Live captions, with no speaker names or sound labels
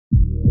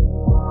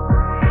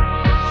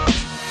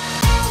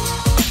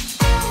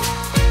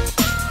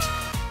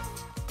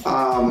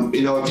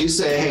If you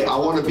say, hey,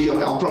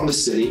 I'm from the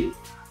city,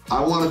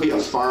 I want to be a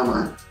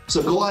farmer.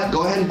 So go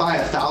ahead and buy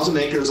 1,000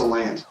 acres of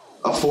land,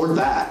 afford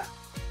that.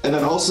 And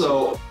then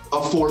also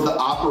afford the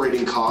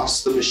operating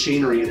costs, the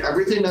machinery, and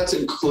everything that's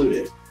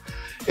included.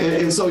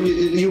 And so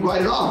you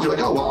write it off. You're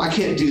like, oh, well, I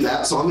can't do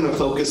that. So I'm going to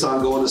focus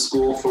on going to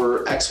school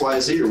for X, Y,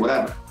 Z or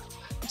whatever.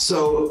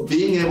 So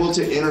being able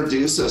to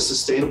introduce a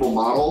sustainable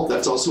model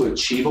that's also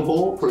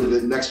achievable for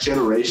the next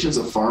generations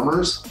of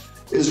farmers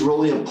is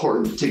really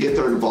important to get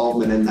their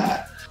involvement in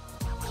that.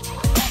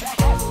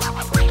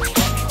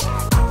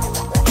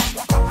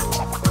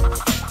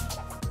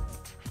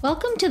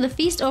 Welcome to the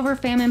Feast Over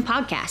Famine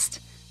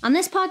podcast. On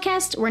this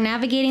podcast, we're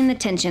navigating the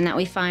tension that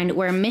we find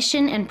where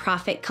mission and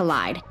profit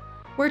collide.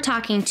 We're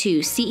talking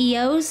to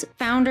CEOs,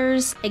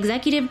 founders,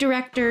 executive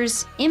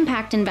directors,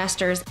 impact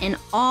investors, and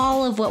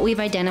all of what we've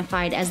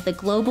identified as the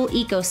global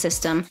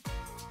ecosystem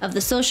of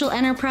the social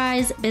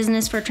enterprise,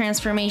 business for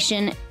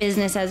transformation,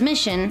 business as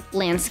mission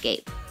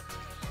landscape.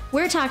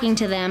 We're talking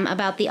to them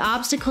about the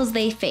obstacles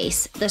they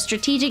face, the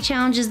strategic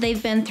challenges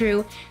they've been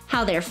through,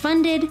 how they're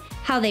funded,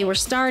 how they were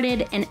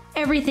started, and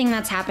everything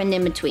that's happened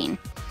in between.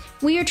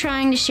 We are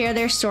trying to share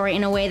their story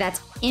in a way that's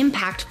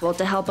impactful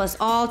to help us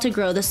all to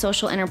grow the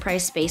social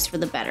enterprise space for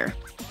the better.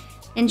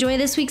 Enjoy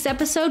this week's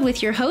episode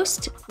with your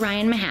host,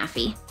 Ryan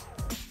Mahaffey.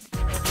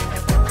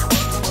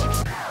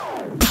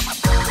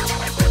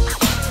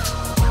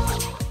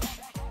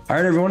 All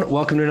right, everyone.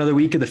 Welcome to another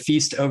week of the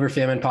Feast Over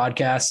Famine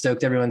podcast.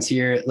 Stoked everyone's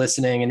here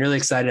listening and really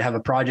excited to have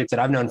a project that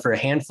I've known for a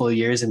handful of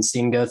years and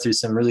seen go through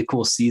some really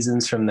cool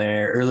seasons from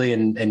their early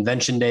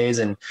invention days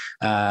and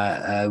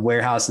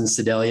warehouse in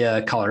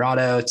Sedalia,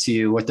 Colorado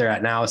to what they're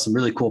at now. Some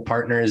really cool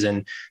partners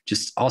and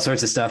just all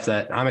sorts of stuff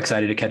that I'm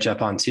excited to catch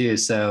up on too.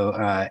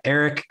 So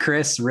Eric,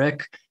 Chris,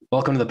 Rick,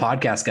 welcome to the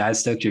podcast, guys.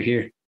 Stoked you're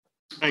here.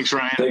 Thanks,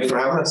 Ryan. Thanks for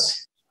having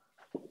us.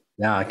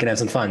 Yeah, I can have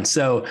some fun.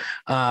 So,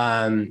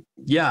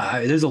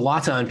 there's a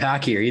lot to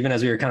unpack here. Even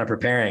as we were kind of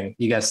preparing,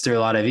 you guys threw a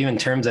lot of even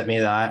terms at me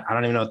that I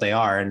don't even know what they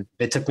are. And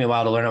it took me a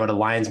while to learn what a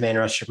lion's mane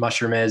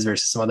mushroom is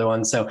versus some other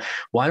ones. So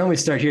why don't we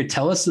start here?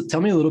 Tell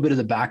me a little bit of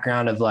the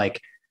background of like,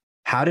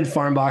 how did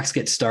FarmBox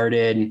get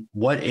started?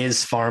 What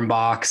is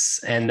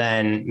FarmBox? And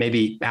then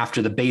maybe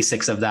after the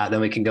basics of that,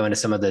 then we can go into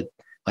some of the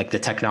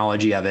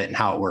technology of it and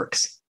how it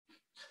works.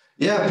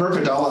 Yeah,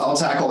 perfect. I'll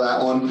tackle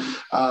that one.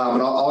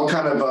 And I'll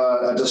kind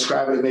of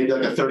describe it at maybe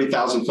like a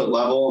 30,000 foot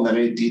level, and then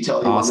any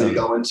detail you want me to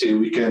go into,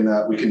 we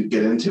can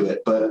get into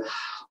it. But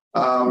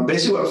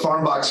basically what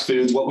FarmBox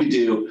Foods, what we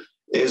do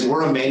is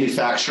we're a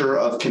manufacturer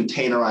of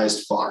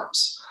containerized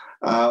farms.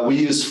 We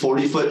use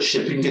 40-foot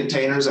shipping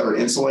containers that are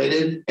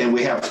insulated, and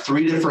we have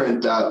 3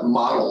 different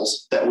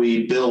models that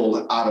we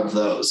build out of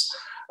those.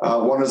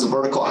 One is a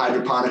vertical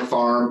hydroponic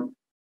farm.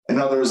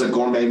 Another is a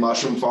gourmet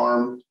mushroom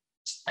farm.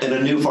 And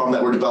a new farm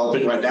that we're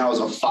developing right now is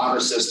a fodder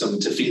system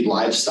to feed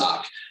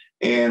livestock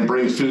and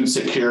bring food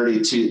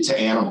security to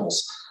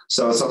animals.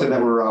 So it's something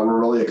that we're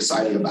really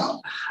excited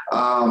about.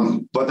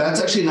 But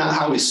that's actually not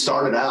how we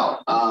started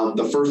out.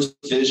 The first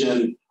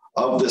vision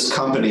of this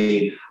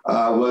company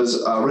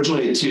was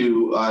originally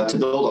to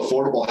build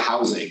affordable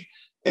housing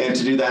and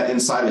to do that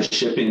inside of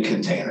shipping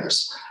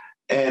containers.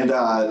 And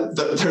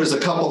there's a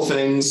couple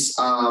things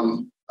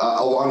along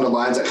the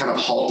lines that kind of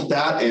halted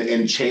that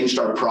and changed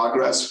our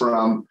progress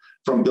from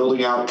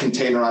building out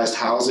containerized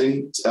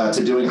housing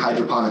to doing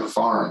hydroponic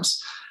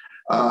farms.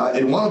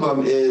 And one of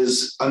them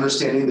is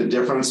understanding the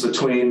difference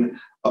between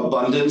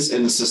abundance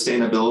and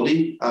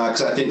sustainability,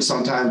 because I think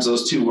sometimes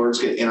those two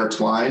words get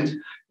intertwined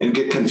and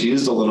get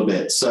confused a little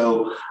bit.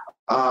 So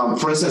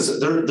for instance,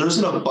 there's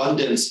an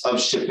abundance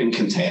of shipping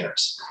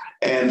containers.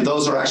 And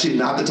those are actually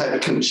not the type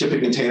of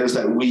shipping containers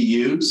that we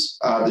use.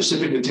 The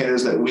shipping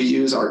containers that we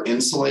use are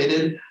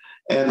insulated,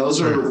 and those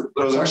are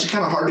actually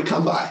kind of hard to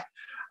come by.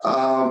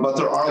 But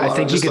there are. I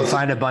think you can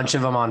find a bunch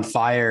of them on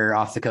fire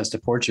off the coast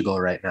of Portugal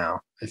right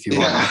now, if you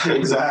want. Yeah,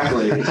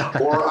 exactly.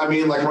 Or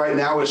like right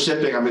now with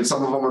shipping,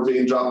 some of them are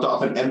being dropped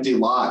off in empty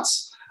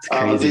lots.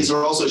 These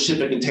are also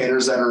shipping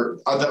containers that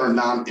are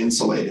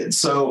non-insulated.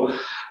 So,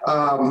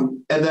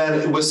 and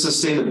then with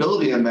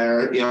sustainability in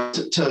there,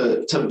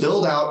 to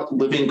build out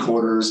living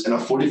quarters in a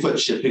 40-foot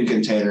shipping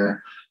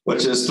container,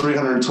 which is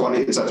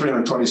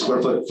 320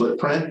 square foot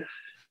footprint.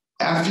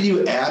 After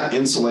you add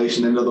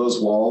insulation into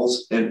those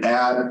walls and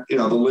add,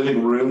 the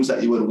living rooms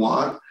that you would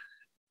want,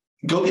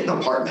 go get an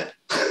apartment.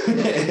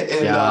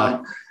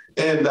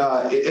 And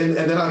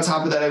then on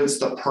top of that, it's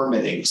the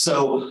permitting.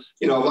 So,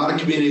 a lot of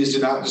communities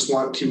do not just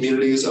want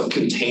communities of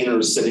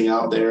containers sitting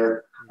out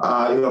there,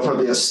 for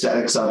the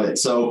aesthetics of it.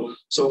 So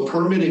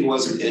permitting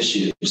was an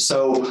issue.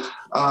 So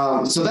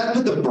that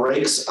put the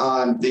brakes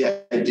on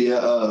the idea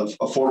of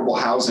affordable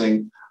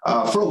housing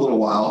for a little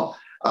while.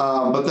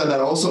 But then that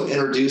also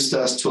introduced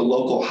us to a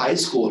local high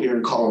school here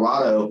in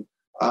Colorado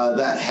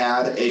that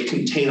had a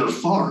container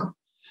farm.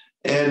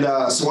 And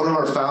so one of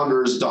our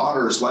founders'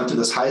 daughters went to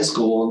this high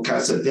school and kind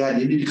of said, Dad,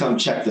 you need to come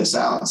check this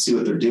out and see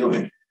what they're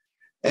doing.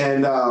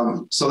 And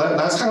so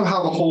that's kind of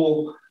how the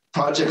whole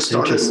project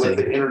started, with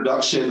the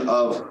introduction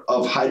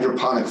of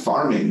hydroponic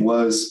farming.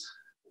 Was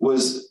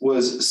was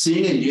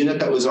seeing a unit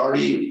that was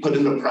already put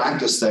into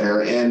practice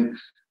there. And,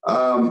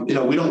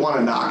 we don't want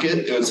to knock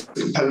it. It's a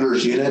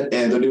competitor's unit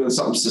and they're doing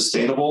something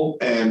sustainable,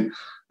 and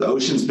the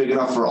ocean's big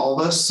enough for all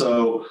of us.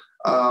 So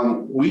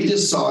we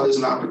just saw it as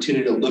an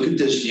opportunity to look at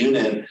this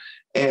unit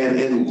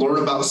and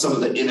learn about some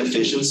of the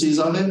inefficiencies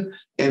of it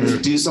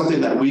and do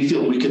something that we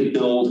feel we could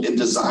build and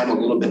design a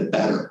little bit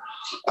better.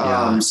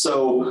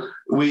 So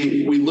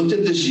we looked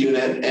at this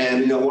unit,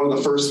 and one of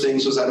the first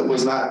things was that it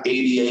was not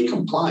ADA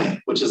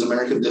compliant, which is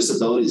American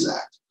Disabilities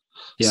Act.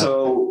 Yeah.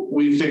 So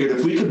we figured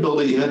if we could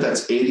build a unit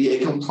that's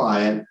ADA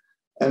compliant,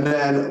 and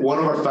then one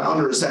of our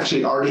founders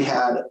actually already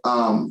had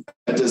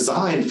a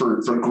design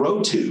for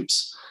grow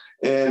tubes.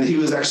 And he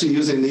was actually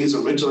using these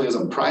originally as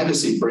a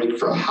privacy break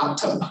for a hot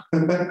tub.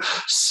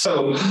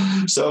 So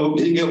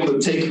being able to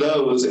take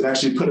those and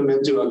actually put them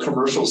into a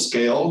commercial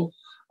scale,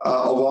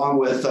 along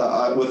with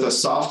a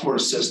software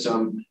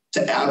system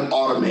to add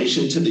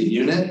automation to the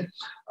unit,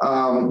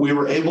 we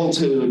were able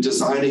to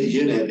design a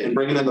unit and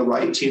bring in the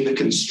right team to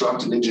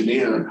construct and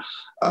engineer.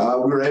 We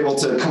were able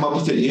to come up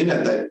with a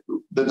unit that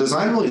the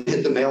design really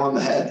hit the nail on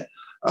the head.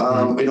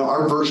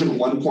 Our version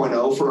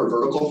 1.0 for a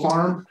vertical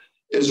farm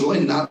is really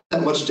not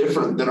that much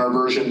different than our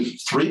version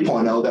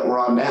 3.0 that we're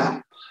on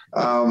now.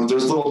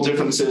 There's little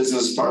differences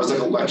as far as like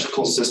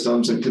electrical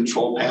systems and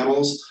control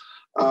panels.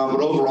 But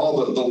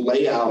overall, the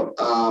layout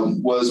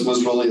was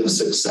really a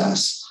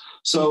success.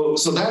 So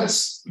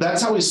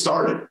that's how we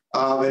started.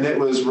 And it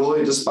was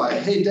really just by,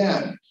 hey,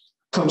 Dad,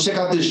 come check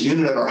out this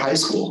unit at our high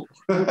school.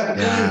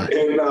 Yeah.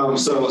 And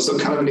so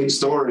kind of a neat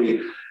story.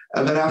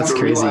 And then after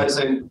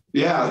realizing,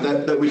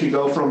 that we could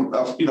go from,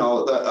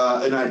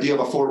 an idea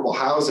of affordable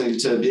housing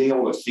to being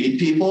able to feed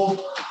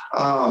people,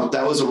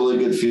 that was a really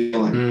good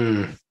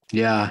feeling.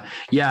 Yeah.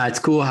 It's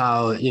cool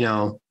how,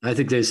 I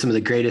think there's some of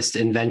the greatest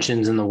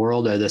inventions in the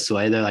world are this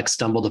way. They're like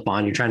stumbled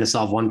upon. You're trying to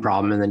solve one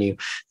problem and then you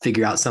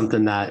figure out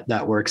something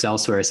that works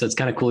elsewhere. So it's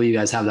kind of cool. You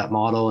guys have that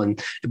model,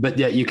 but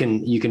yeah, you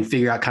can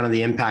figure out kind of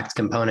the impact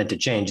component to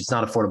change. It's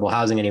not affordable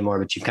housing anymore,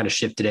 but you've kind of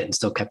shifted it and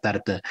still kept that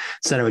at the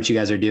center of what you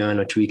guys are doing,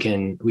 which we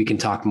can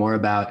talk more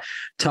about.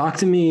 Talk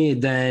to me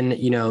then,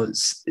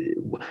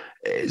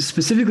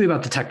 specifically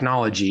about the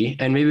technology,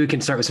 and maybe we can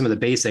start with some of the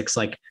basics,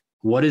 like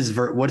what's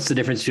the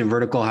difference between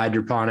vertical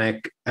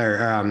hydroponic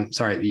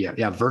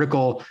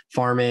vertical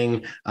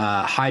farming,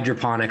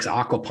 hydroponics,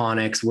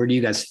 aquaponics? Where do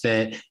you guys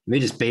fit?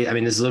 This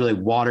is literally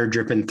water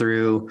dripping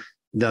through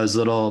those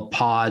little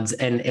pods.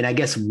 And I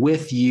guess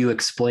with you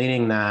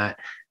explaining that,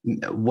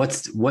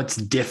 what's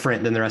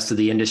different than the rest of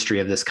the industry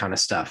of this kind of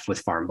stuff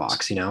with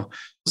FarmBox,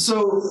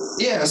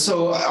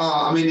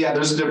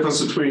 there's a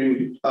difference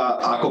between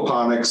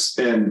aquaponics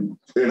and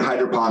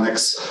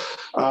hydroponics.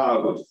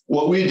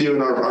 What we do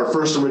in our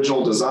first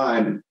original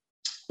design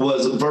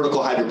was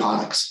vertical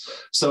hydroponics.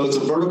 So it's a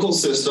vertical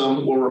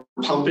system where we're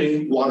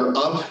pumping water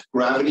up,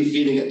 gravity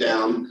feeding it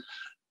down,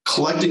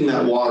 collecting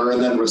that water,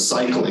 and then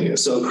recycling it.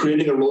 So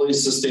creating a really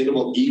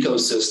sustainable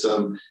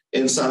ecosystem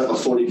inside of a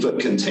 40-foot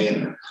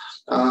container.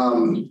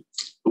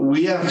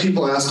 We have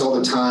people ask all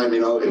the time,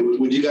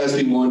 would you guys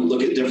be willing to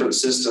look at different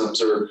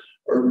systems or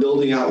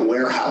building out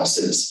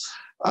warehouses?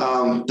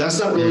 That's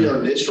not really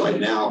our niche right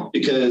now,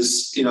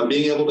 because,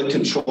 being able to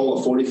control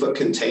a 40-foot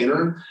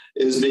container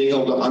is being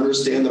able to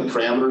understand the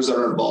parameters that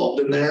are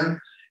involved in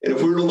there. And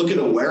if we were to look at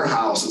a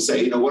warehouse and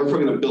say, what if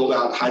we're going to build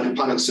out a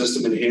hydroponic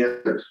system in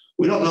here?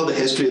 We don't know the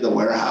history of the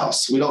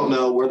warehouse. We don't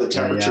know where the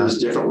temperature is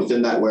different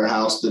within that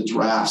warehouse, the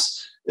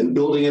drafts, and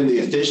building in the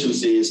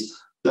efficiencies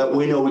that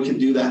we know we can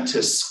do that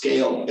to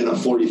scale in a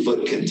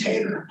 40-foot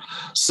container.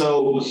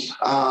 So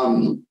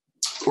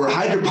where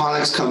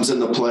hydroponics comes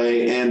into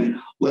play, and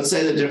let's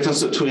say the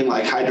difference between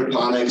like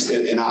hydroponics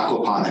and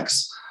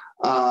aquaponics,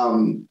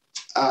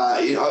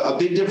 a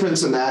big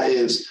difference in that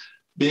is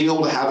being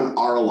able to have an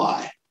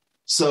ROI.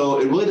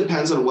 So it really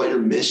depends on what your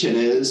mission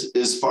is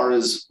as far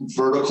as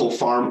vertical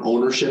farm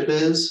ownership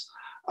is.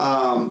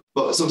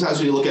 But sometimes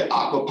when you look at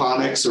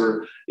aquaponics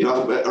or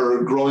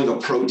growing a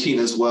protein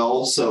as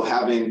well, so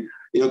having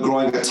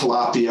growing a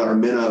tilapia or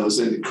minnows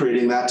and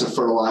creating that to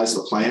fertilize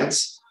the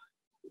plants,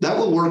 that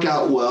will work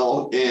out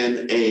well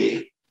in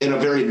a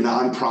very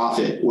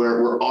nonprofit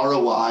where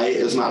ROI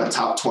is not a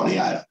top 20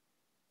 item.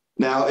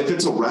 Now, if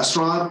it's a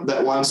restaurant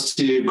that wants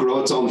to grow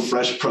its own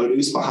fresh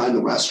produce behind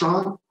the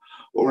restaurant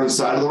or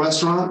inside of the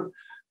restaurant,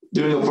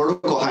 doing a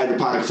vertical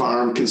hydroponic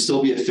farm can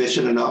still be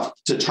efficient enough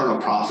to turn a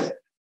profit.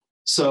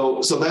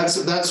 So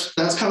that's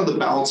kind of the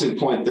balancing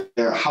point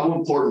there. How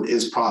important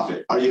is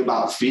profit? Are you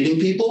about feeding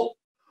people,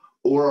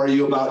 or are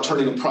you about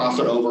turning a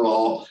profit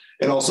overall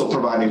and also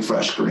providing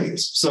fresh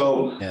greens?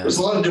 So there's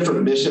a lot of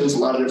different missions, a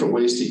lot of different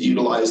ways to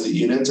utilize the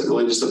units. It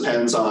really just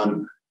depends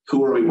on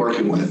who are we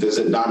working with. Is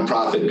it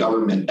nonprofit,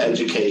 government,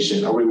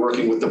 education? Are we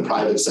working with the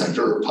private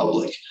sector or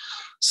public?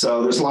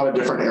 So there's a lot of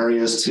different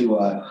areas to,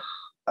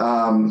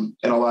 and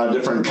a lot of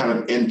different kind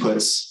of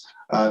inputs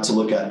to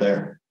look at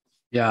there.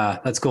 Yeah,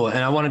 that's cool. And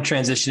I want to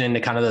transition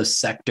into kind of those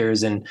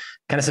sectors and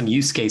kind of some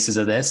use cases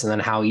of this, and then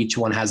how each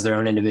one has their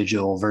own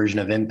individual version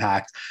of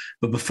impact.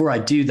 But before I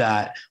do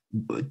that,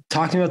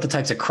 talking about the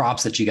types of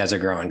crops that you guys are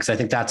growing, because I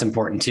think that's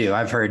important too.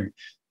 I've heard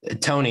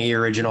Tony,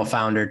 your original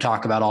founder,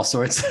 talk about all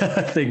sorts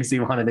of things he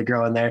wanted to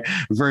grow in there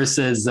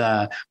versus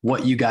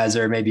what you guys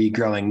are maybe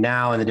growing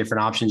now and the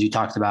different options you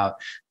talked about,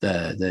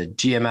 the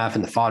GMF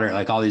and the fodder,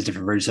 like all these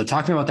different versions. So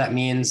talk to me about what that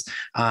means.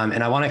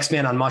 And I want to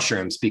expand on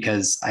mushrooms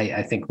because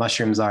I think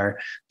mushrooms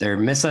they're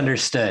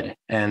misunderstood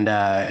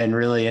and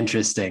really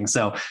interesting.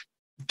 So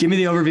give me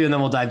the overview and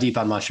then we'll dive deep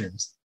on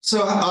mushrooms.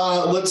 So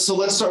let's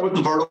start with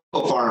the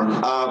vertical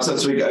farm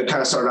since we kind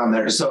of started on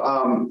there. So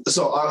on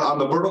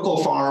the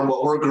vertical farm,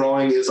 what we're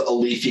growing is a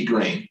leafy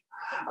green.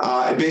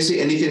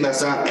 Basically anything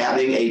that's not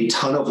adding a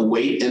ton of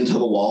weight into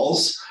the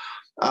walls.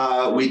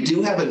 We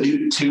do have a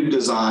new tube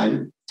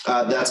design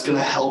that's going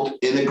to help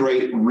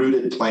integrate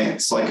rooted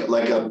plants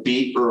like a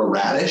beet or a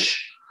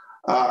radish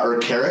or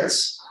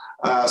carrots.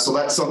 So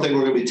that's something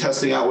we're going to be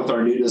testing out with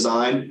our new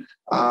design.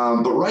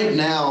 But right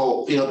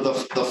now,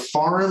 the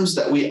farms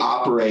that we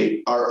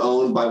operate are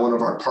owned by one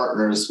of our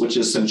partners, which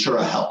is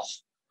Centura Health.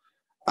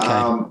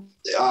 Okay.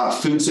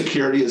 Food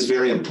security is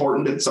very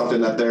important. It's something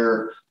that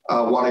they're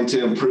wanting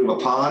to improve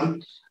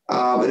upon.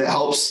 And it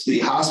helps the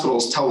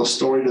hospitals tell a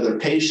story to their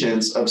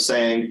patients of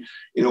saying,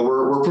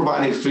 we're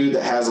providing food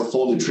that has a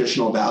full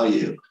nutritional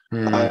value.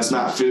 It's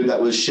not food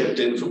that was shipped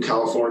in from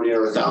California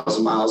or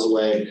 1,000 miles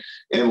away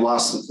and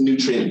lost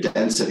nutrient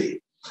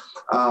density.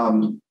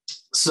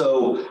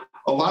 So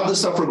a lot of the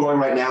stuff we're growing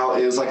right now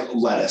is like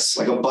lettuce,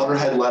 like a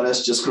butterhead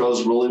lettuce just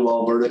grows really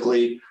well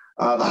vertically.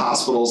 The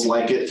hospitals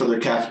like it for their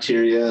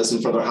cafeterias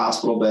and for their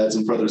hospital beds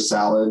and for their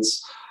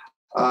salads.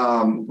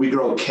 We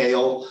grow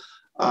kale.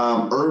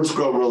 Herbs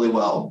grow really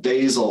well.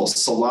 Basil,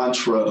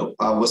 cilantro,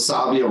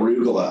 wasabi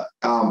arugula.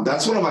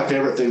 That's one of my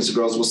favorite things to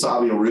grow is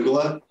wasabi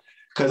arugula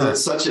because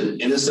it's such an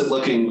innocent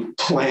looking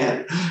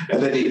plant,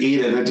 and then you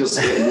eat it and it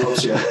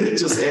whoops you. It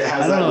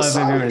has that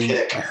wasabi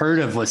kick. Heard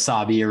of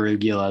wasabi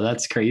arugula.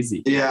 That's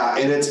crazy. Yeah,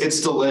 and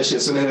it's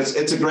delicious, and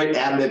it's a great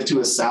additive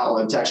to a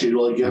salad to actually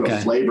really give it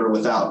a flavor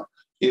without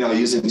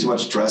using too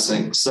much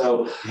dressing.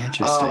 So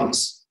interesting.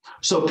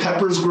 So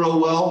peppers grow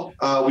well.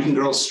 We can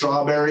grow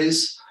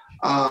strawberries.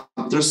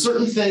 There's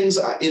certain things,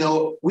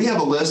 we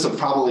have a list of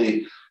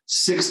probably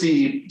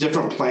 60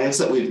 different plants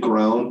that we've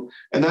grown,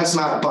 and that's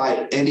not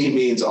by any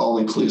means all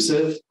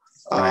inclusive.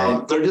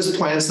 Right. They're just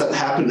plants that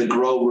happen to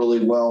grow really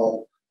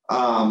well,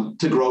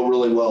 together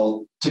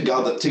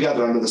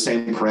under the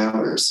same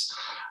parameters.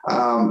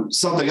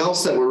 Something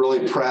else that we're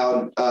really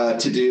proud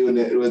to do, and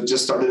it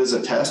just started as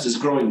a test, is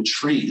growing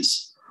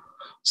trees.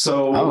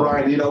 So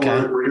Ryan,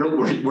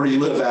 where you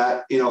live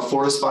at,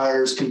 forest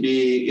fires can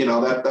be,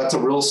 that's a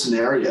real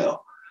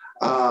scenario.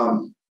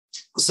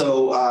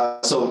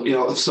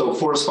 So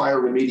forest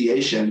fire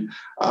remediation,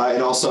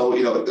 and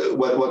also,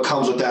 what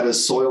comes with that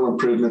is soil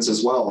improvements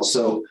as well.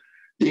 So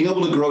being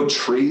able to grow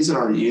trees in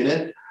our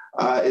unit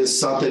is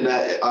something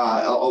that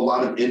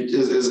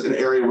is an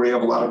area where we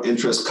have a lot of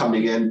interest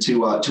coming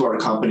into to our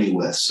company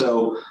with.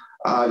 So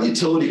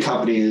utility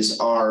companies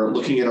are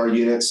looking at our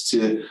units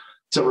to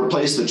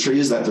replace the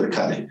trees that they're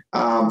cutting.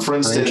 For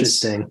instance,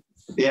 interesting.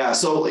 Yeah.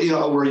 So,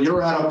 where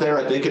you're at up there,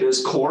 I think it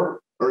is Core,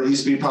 or it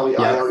used to be probably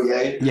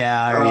IREA.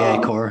 Yeah.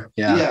 IREA Core.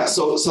 Yeah. Yeah.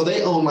 So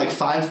they own like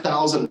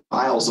 5,000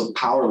 miles of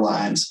power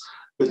lines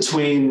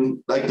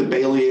between like the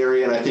Bailey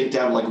area and I think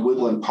down like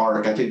Woodland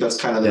Park. I think that's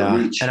kind of their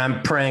reach. And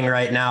I'm praying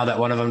right now that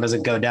one of them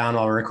doesn't go down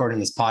while we're recording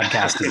this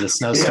podcast because the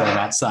snowstorm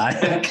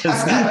outside.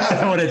 Because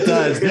what it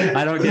does,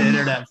 I don't get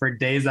internet for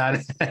days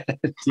on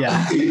end.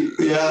 Yeah.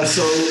 Yeah.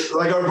 So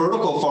like our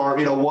vertical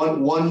farm,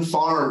 one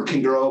farm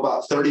can grow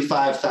about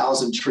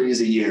 35,000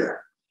 trees a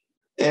year.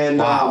 And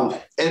wow.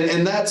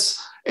 And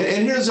that's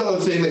and here's the other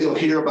thing that you'll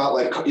hear about,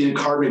 like in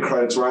carbon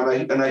credits,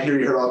 right? And I hear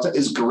you hear all the time,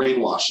 is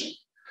greenwashing.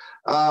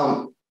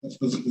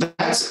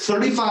 That's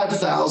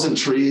 35,000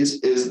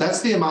 trees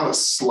that's the amount of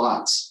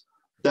slots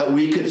that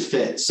we could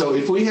fit. So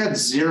if we had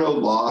zero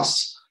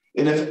loss,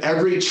 and if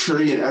every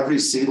tree and every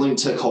seedling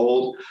took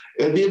hold,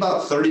 it would be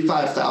about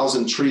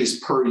 35,000 trees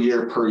per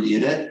year per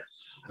unit.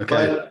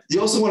 Okay. But you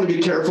also want to be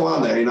careful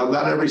on there.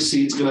 Not every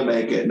seed's going to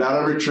make it. Not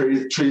every tree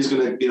is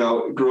going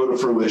to, grow to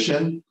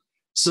fruition.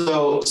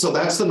 So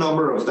that's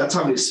the that's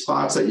how many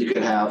spots that you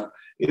could have.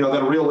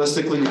 Then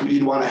realistically,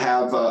 you'd want to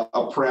have a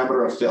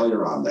parameter of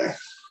failure on there.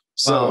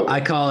 So I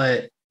call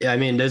it,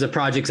 there's a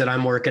project that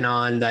I'm working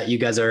on that you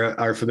guys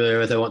are familiar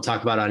with. I won't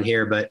talk about on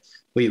here, but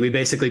we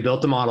basically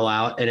built the model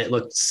out and it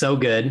looked so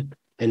good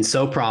and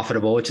so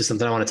profitable, which is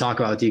something I want to talk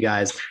about with you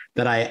guys,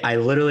 that I've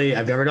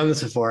never done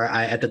this before.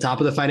 At the top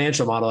of the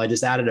financial model, I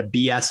just added a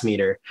BS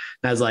meter.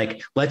 And I was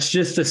like, let's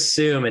just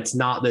assume it's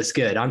not this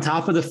good. On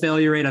top of the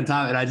failure rate, and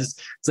I'm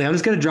just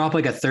going to drop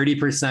like a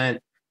 30%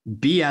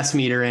 BS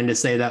meter in to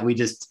say that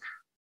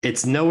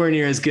it's nowhere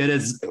near as good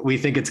as we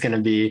think it's going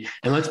to be.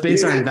 And let's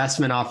base our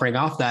investment offering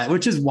off that,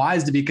 which is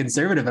wise to be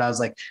conservative. And I was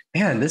like,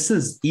 man, this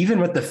is, even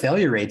with the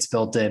failure rates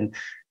built in,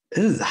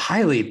 this is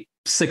highly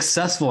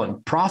successful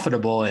and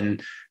profitable.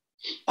 And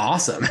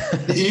Awesome.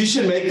 You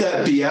should make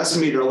that BS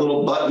meter a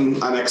little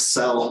button on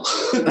Excel.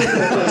 So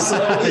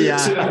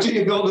after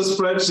you build a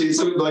spreadsheet,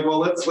 somebody's like, well,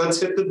 let's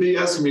hit the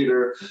BS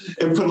meter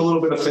and put a little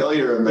bit of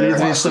failure in there.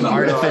 There's some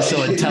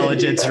artificial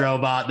intelligence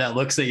robot that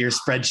looks at your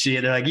spreadsheet.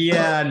 And they're like,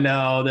 yeah,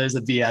 no, there's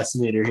a BS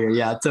meter here.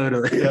 Yeah,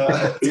 totally.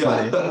 Yeah.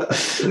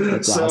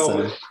 That's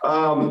so,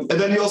 awesome. And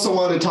then you also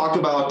want to talk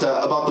about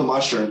the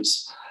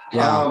mushrooms.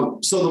 Yeah.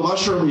 So the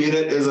mushroom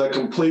unit is a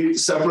complete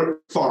separate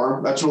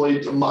farm. That's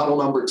really model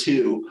number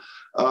 2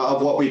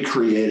 of what we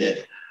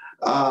created.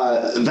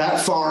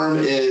 That farm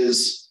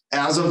is,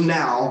 as of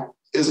now,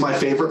 is my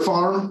favorite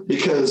farm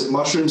because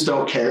mushrooms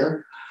don't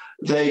care.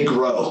 They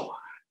grow.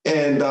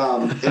 And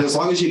as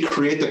long as you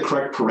create the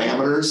correct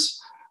parameters,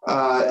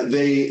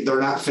 they're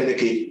not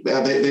finicky.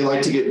 They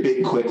like to get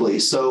big quickly.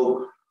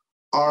 So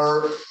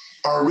our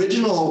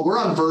original, we're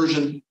on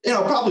version,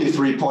 probably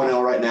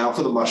 3.0 right now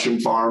for the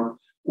mushroom farm.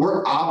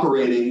 We're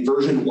operating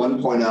version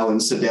 1.0 in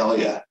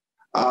Sedalia.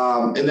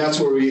 And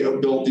that's where we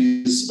built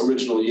these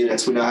original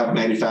units. We now have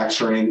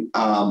manufacturing,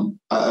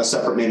 a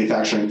separate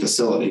manufacturing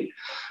facility.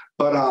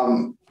 But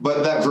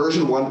that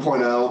version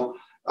 1.0,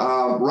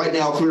 right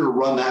now, if we were to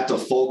run that to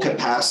full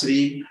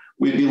capacity,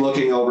 we'd be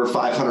looking over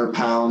 500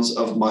 pounds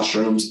of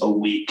mushrooms a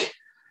week.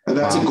 And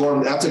that's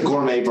a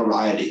gourmet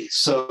variety.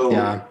 So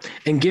yeah.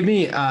 And give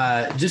me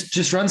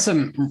just run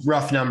some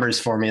rough numbers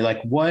for me.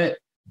 Like what,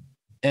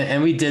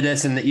 and we did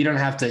this, and that you don't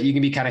have to, you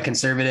can be kind of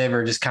conservative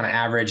or just kind of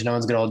average. No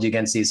one's going to hold you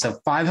against these. So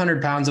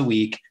 500 pounds a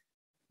week,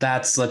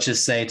 that's, let's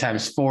just say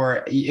times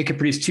 4, it could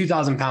produce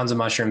 2,000 pounds of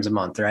mushrooms a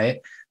month, right?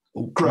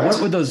 Correct.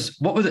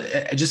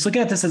 Just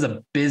looking at this as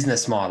a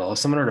business model, if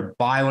someone were to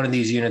buy one of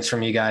these units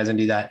from you guys and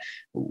do that,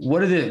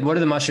 what are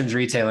the mushrooms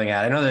retailing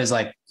at? I know there's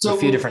like a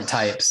few different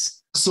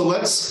types. So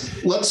let's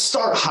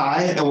start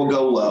high and we'll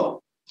go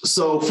low.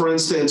 So for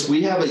instance,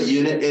 we have a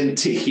unit in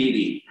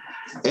Tahiti,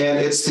 and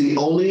it's the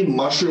only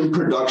mushroom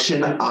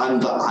production on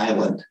the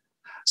island.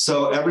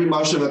 So all the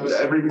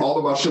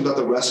mushrooms that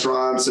the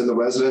restaurants and the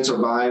residents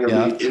are buying are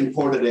being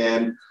imported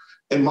in,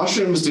 and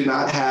mushrooms do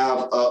not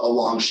have a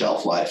long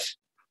shelf life,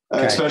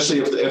 especially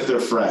if they're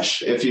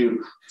fresh. If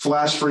you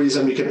flash freeze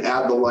them, you can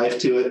add the life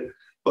to it,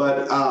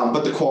 but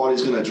the quality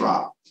is going to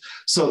drop.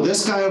 So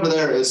this guy over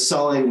there is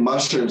selling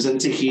mushrooms in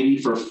Tahiti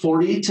for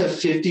 $40 to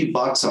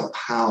 $50 a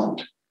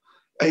pound.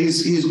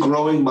 He's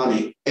growing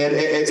money,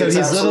 and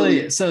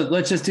so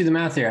let's just do the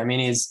math here. I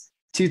mean, he's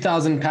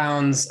 2,000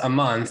 pounds a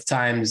month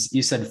times,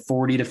 you said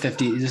 40 to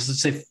 50. Just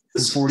let's say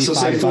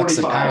 $45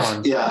 a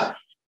pound. Yeah,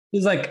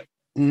 he's like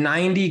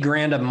 90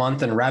 grand a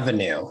month in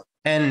revenue.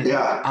 And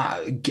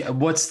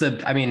what's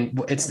the? I mean,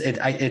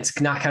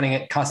 it's not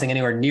costing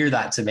anywhere near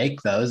that to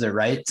make those, or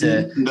right?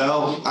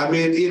 No, I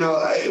mean,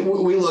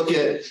 we look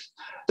at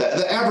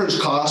the average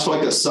cost for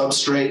like a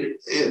substrate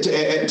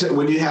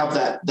when you have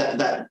that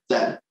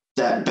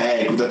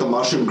bag that the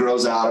mushroom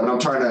grows out of, and I'm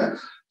trying to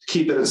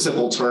keep it in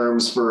simple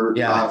terms for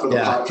the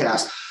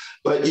podcast.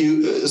 But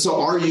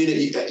our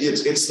unit,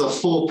 it's the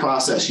full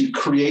process. You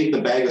create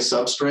the bag of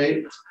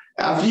substrate.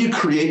 After you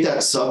create that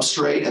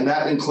substrate, and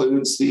that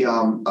includes the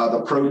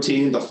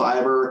protein, the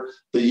fiber,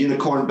 the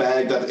unicorn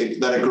bag that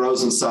it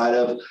grows inside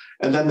of,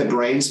 and then the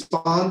grain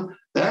spawn,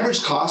 the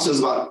average cost is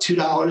about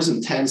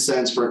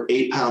 $2.10 for an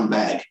 8-pound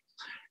bag.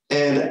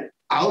 And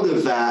out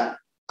of that,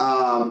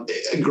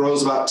 it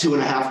grows about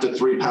 2.5 to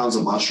 3 pounds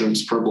of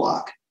mushrooms per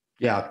block.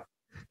 Yeah.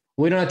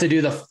 We don't have to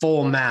do the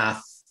full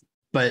math,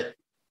 but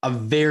a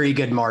very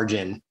good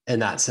margin in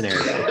that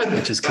scenario,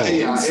 which is cool.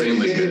 Now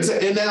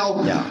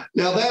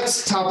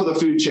that's top of the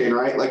food chain,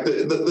 right? Like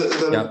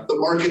the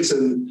markets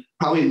in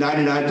probably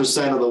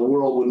 99% of the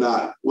world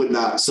would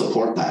not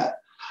support that.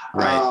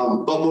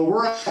 Right. But when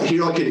we're out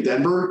here, like in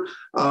Denver,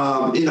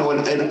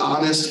 an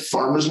honest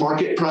farmer's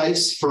market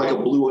price for like a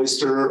blue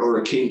oyster or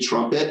a king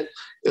trumpet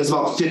is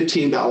about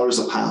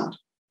 $15 a pound.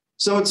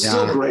 So it's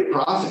still great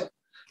profit.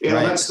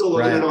 That's still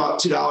looking at about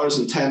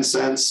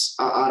 $2.10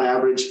 on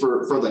average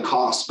for the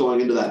cost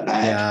going into that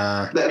bag.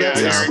 Yeah. That's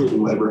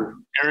excluding labor.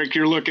 Eric,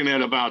 you're looking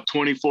at about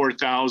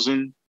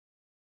 $24,000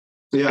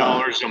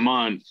 a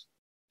month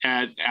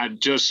at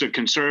just a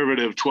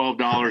conservative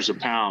 $12 a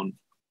pound.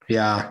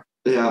 Yeah.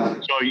 Yeah.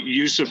 So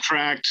you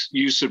subtract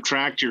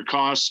your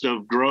cost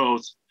of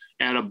growth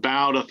at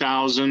about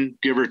 $1,000,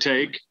 give or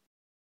take.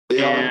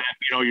 Yeah.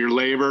 And your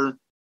labor,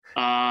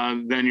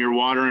 then your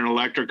water and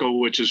electrical,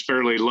 which is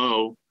fairly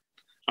low.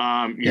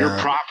 You're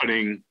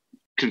profiting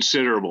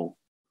considerable.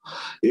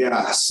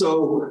 Yeah.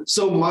 So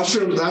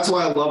mushrooms, that's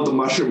why I love the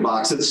mushroom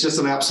box. It's just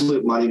an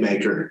absolute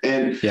moneymaker.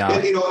 And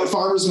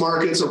farmers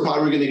markets are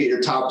probably going to get your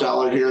top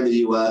dollar here in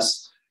the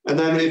US. And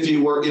then if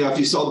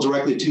you sell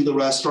directly to the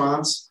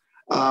restaurants,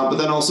 but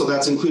then also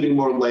that's including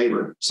more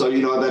labor. So,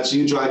 that's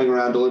you driving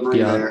around delivering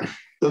there.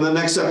 Then the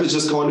next step is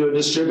just going to a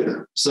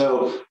distributor.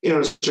 So,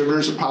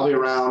 distributors are probably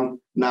around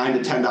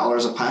 $9 to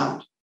 $10 a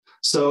pound.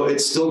 So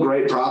it's still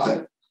great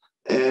profit.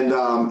 And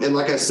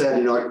like I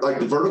said, like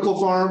the vertical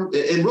farm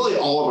and really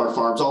all of our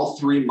farms, all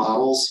 3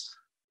 models.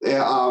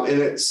 And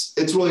it's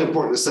really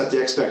important to set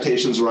the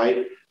expectations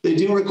right. they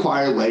do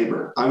require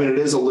labor. I mean, it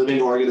is a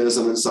living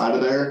organism inside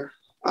of there.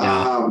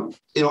 Yeah.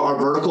 Our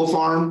vertical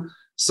farm,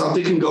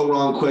 something can go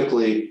wrong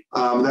quickly.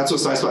 That's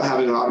what's nice about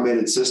having an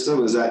automated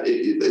system is that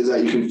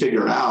you can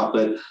figure it out.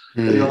 But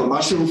the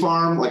mushroom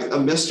farm, like a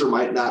mister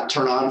might not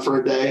turn on for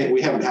a day.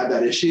 We haven't had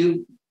that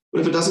issue.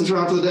 But if it doesn't turn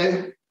on for the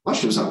day,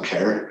 mushrooms don't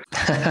care.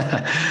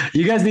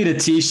 You guys need a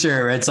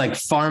t-shirt where it's like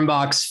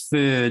FarmBox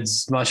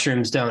Foods,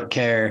 mushrooms don't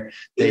care.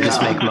 They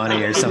just make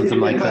money or something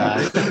like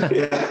that.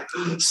 Yeah.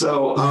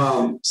 So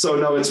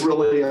no, it's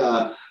really,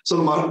 so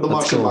the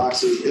mushroom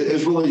box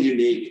is really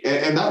unique.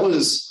 And that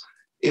was,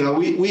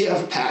 we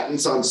have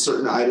patents on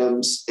certain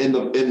items in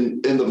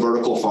the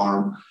vertical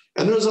farm.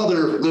 And there's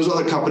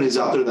other companies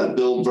out there that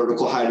build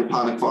vertical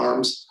hydroponic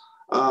farms.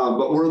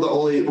 But we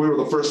were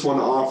the first one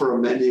to offer a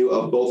menu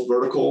of both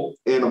vertical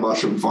and a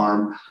mushroom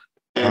farm.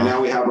 And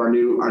now we have our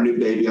new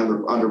baby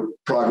under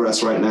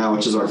progress right now,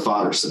 which is our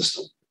fodder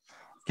system.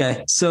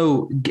 Okay.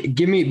 So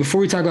give me, before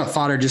we talk about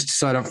fodder, just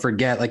so I don't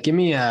forget, like, give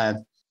me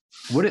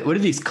what do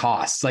these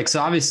cost? Like, so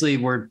obviously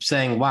we're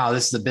saying, wow,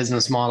 this is a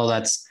business model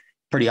that's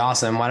pretty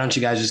awesome. Why don't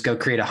you guys just go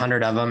create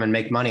 100 of them and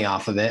make money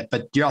off of it?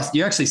 But you're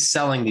actually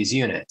selling these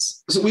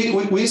units. So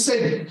we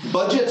say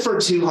budget for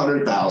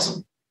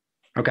 200,000.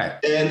 Okay.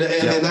 And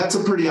that's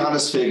a pretty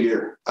honest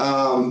figure.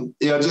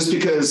 Just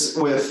because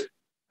with,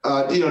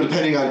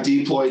 depending on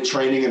deploy,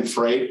 training, and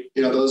freight,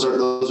 those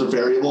are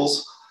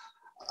variables.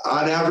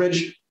 On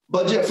average,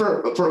 budget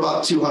for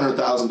about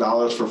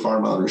 $200,000 for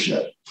farm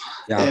ownership.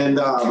 Yeah. And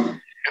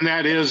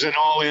that is an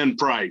all-in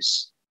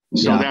price.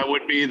 So that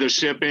would be the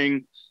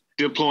shipping,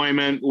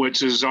 deployment,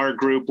 which is our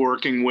group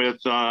working with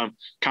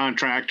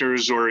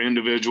contractors or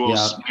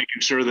individuals,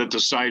 making sure that the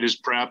site is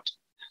prepped,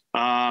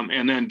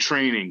 and then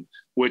training,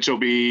 which will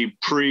be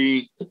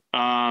pre,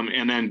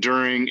 and then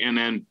during, and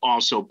then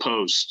also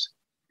post.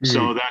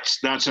 So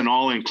that's an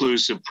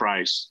all-inclusive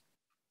price.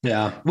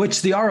 Yeah,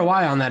 which the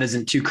ROI on that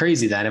isn't too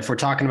crazy then. If we're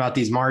talking about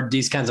these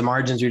kinds of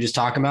margins you're just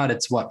talking about,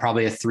 it's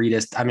probably I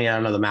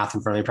don't know the math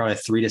in front of me, probably a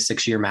 3 to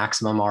 6 year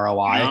maximum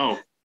ROI.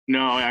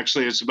 No,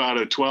 actually it's about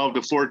a 12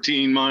 to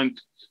 14 month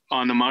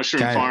on the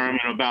mushroom farm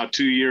and about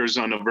 2 years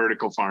on the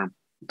vertical farm.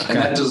 And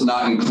that does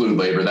not include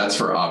labor. That's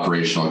for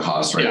operational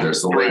costs right there.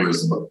 So labor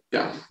is,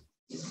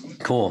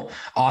 Cool.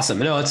 Awesome.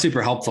 No, that's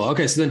super helpful.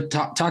 Okay. So then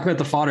talk about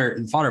the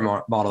fodder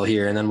model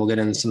here, and then we'll get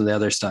into some of the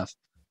other stuff.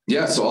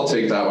 Yeah. So I'll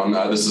take that one.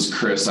 This is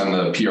Chris. I'm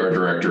the PR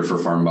director for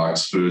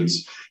FarmBox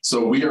Foods.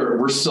 So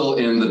we're still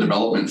in the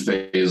development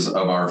phase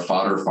of our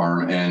fodder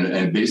farm.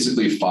 And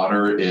basically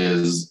fodder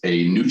is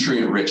a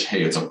nutrient rich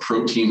hay. It's a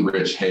protein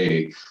rich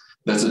hay.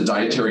 That's a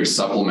dietary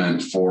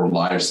supplement for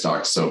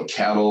livestock. So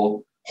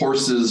cattle,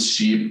 horses,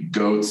 sheep,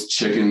 goats,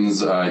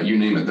 chickens, you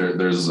name it.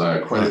 There's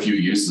quite a few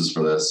uses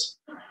for this.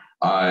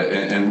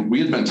 And we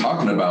had been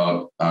talking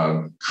about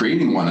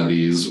creating one of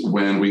these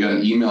when we got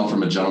an email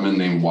from a gentleman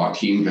named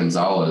Joaquin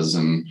Gonzalez.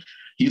 And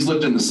he's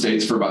lived in the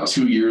States for about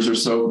 2 years or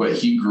so, but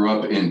he grew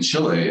up in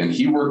Chile, and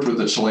he worked with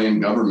the Chilean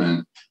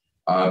government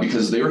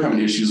because they were having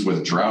issues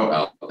with drought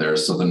out there.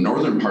 So the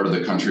northern part of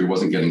the country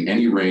wasn't getting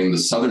any rain. The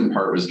southern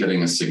part was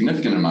getting a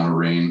significant amount of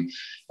rain,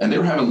 and they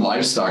were having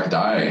livestock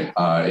die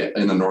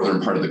in the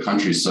northern part of the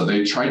country. So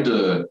they tried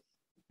to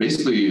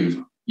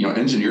basically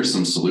engineer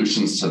some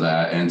solutions to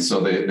that. And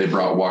so they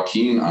brought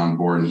Joaquin on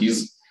board, and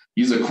he's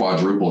a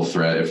quadruple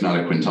threat, if not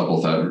a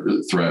quintuple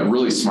threat,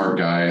 really smart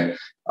guy,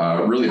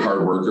 really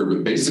hard worker.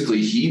 But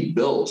basically he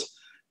built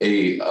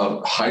a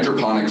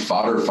hydroponic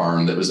fodder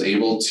farm that was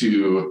able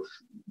to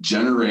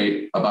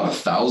generate about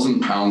 1,000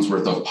 pounds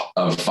worth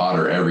of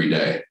fodder every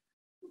day.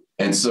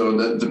 And so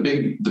the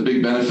big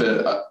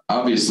benefit,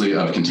 obviously,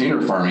 of container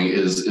farming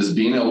is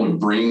being able to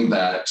bring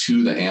that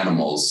to the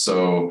animals.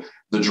 So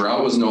the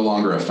drought was no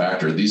longer a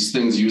factor. These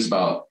things use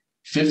about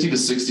 50 to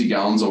 60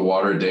 gallons of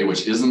water a day,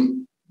 which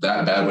isn't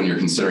that bad when you're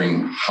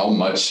considering how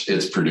much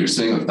it's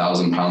producing.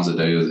 1,000 pounds a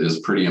day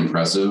is pretty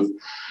impressive.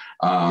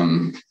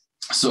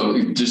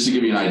 So just to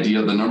give you an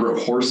idea, the number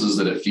of horses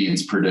that it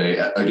feeds per day,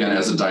 again,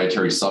 as a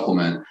dietary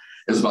supplement,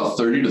 is about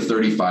 30 to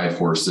 35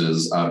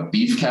 horses.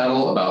 Beef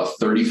cattle, about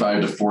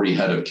 35 to 40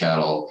 head of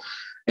cattle.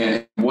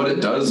 And what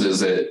it does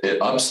is it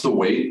ups the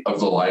weight of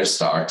the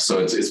livestock. So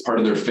it's part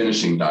of their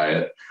finishing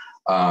diet.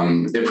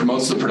 It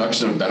promotes the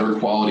production of better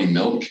quality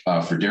milk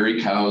for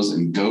dairy cows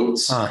and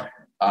goats.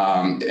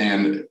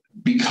 And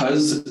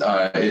because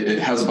it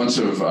has a bunch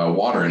of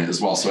water in it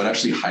as well, so it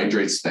actually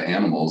hydrates the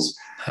animals.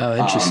 Oh,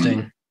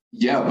 interesting.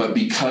 But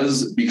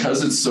because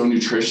it's so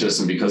nutritious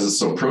and because it's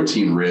so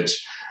protein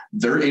rich,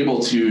 they're able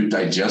to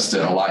digest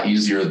it a lot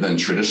easier than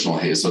traditional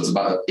hay. So it's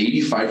about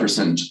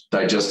 85%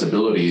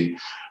 digestibility,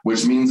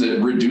 which means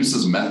it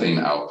reduces methane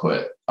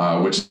output,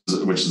 which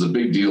is a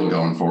big deal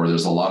going forward.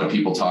 There's a lot of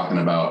people talking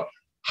about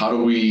how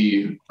do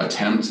we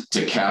attempt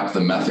to cap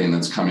the methane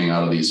that's coming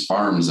out of these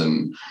farms?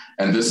 And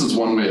this is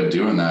one way of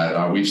doing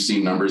that. We've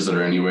seen numbers that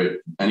are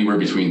anywhere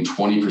between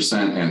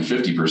 20% and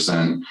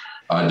 50%,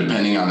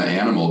 depending on the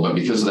animal. But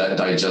because of that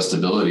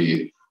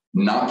digestibility,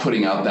 not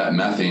putting out that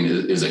methane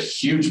is a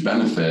huge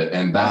benefit.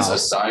 And that's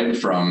aside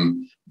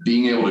from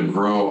being able to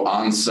grow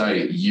on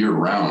site year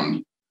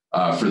round.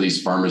 for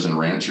these farmers and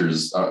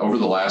ranchers. Over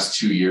the last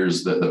 2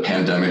 years, the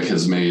pandemic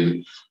has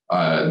made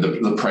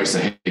the price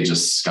of hay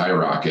just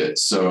skyrocket.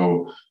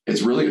 So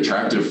it's really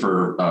attractive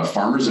for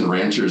farmers and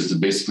ranchers to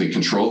basically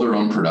control their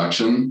own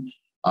production.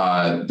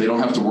 They don't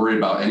have to worry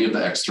about any of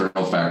the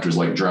external factors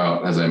like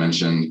drought, as I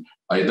mentioned.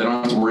 They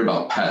don't have to worry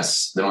about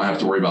pests. They don't have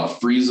to worry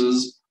about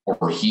freezes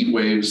or heat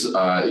waves.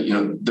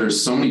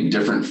 There's so many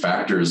different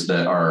factors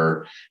that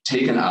are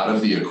taken out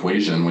of the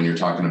equation when you're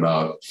talking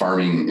about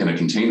farming in a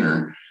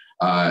container.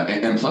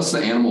 And plus the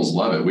animals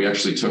love it. We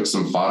actually took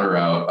some fodder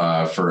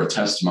out for a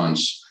test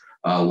munch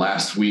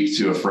last week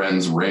to a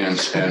friend's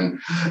ranch, and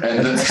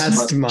the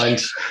test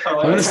munch. I'm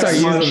going to start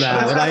using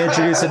that when I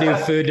introduce a new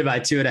food to my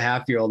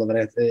 2.5-year-old. I'm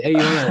going to say, hey, you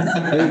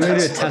want to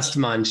do a test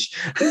munch?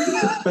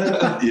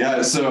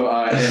 Yeah. So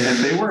and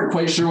they weren't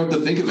quite sure what to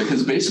think of it,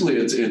 because basically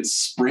it's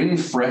spring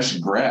fresh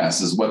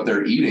grass is what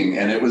they're eating,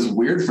 and it was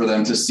weird for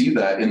them to see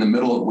that in the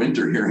middle of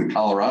winter here in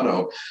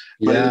Colorado.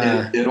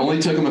 But it only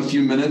took them a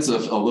few minutes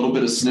of a little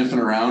bit of sniffing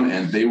around,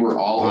 and they were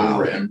all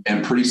over it.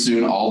 And pretty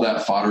soon all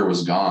that fodder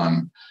was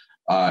gone.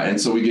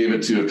 And so we gave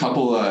it to a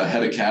couple of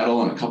head of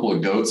cattle and a couple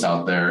of goats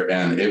out there,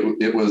 and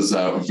it was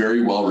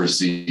very well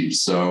received.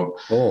 So,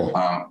 cool.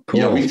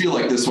 Yeah, we feel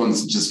like this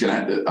one's just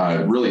going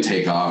to really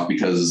take off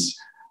because,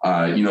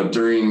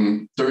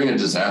 during a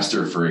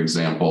disaster, for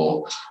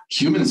example,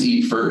 humans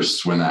eat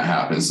first when that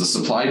happens. The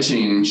supply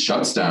chain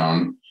shuts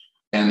down,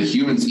 and the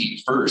humans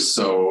eat first.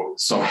 So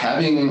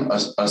having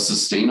a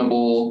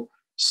sustainable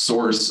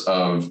source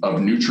of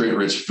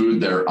nutrient-rich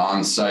food there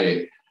on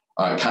site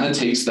kind of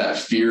takes that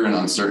fear and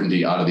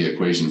uncertainty out of the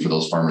equation for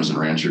those farmers and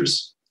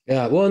ranchers.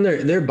 Yeah. Well, and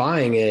they're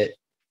buying it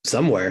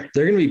somewhere.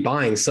 They're going to be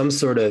buying some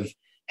sort of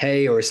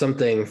hay or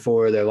something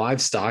for their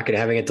livestock and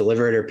having it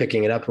delivered or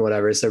picking it up and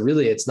whatever. So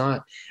really it's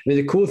not,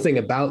 the cool thing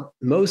about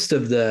most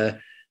of the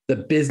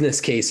business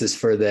cases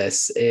for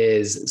this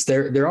is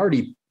they're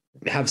already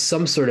have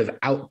some sort of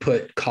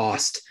output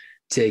cost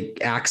to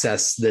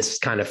access this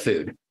kind of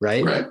food,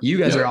 right? You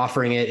guys are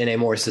offering it in a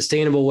more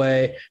sustainable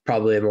way,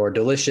 probably a more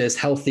delicious,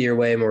 healthier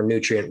way, more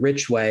nutrient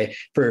rich way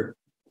for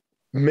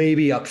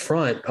maybe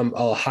upfront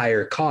a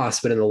higher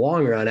cost, but in the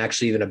long run,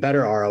 actually even a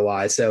better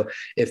ROI. So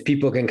if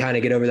people can kind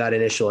of get over that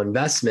initial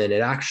investment,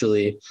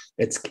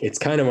 it's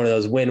kind of one of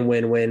those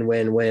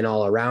win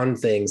all around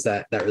things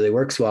that really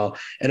works well.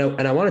 And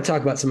I want to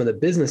talk about some of the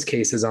business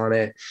cases on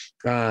it.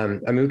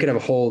 We could have a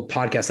whole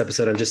podcast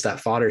episode on just that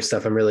fodder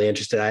stuff. I'm really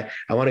interested.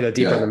 I want to go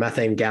deeper on the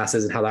methane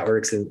gases and how that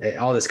works and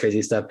all this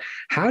crazy stuff.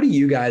 How do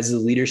you guys, as a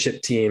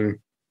leadership team,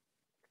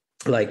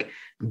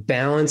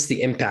 balance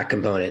the impact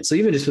component? So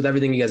even just with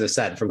everything you guys have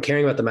said, from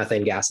caring about the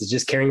methane gases,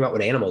 just caring about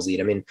what animals eat.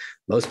 I mean,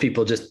 most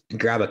people just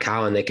grab a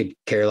cow and they could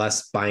care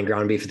less buying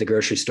ground beef at the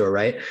grocery store,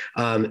 right?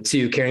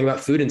 To caring about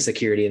food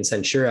insecurity and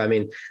Censura. I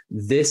mean,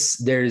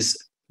 there's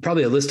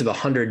probably a list of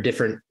 100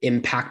 different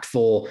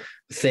impactful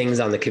things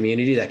on the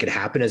community that could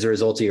happen as a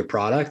result of your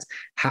product.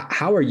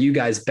 How are you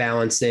guys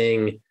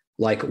balancing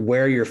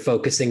where you're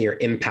focusing your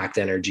impact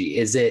energy?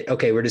 Is it,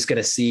 okay, we're just going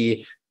to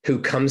see who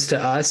comes to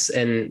us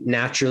and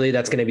naturally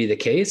that's going to be the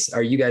case?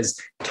 Are you guys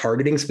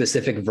targeting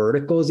specific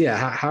verticals? Yeah.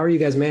 How are you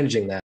guys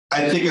managing that?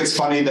 I think it's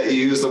funny that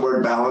you use the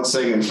word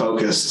balancing and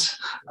focused.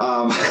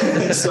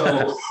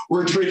 So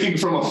we're drinking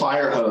from a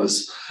fire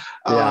hose,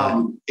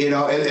 and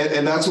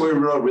that's what we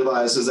really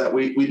realized is that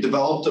we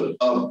developed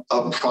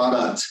a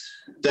product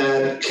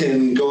that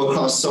can go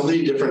across so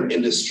many different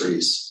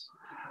industries.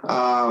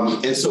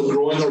 And so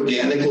growing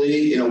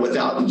organically,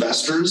 without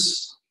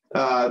investors,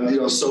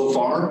 so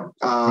far,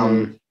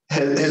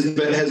 has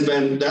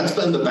been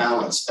the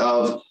balance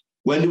of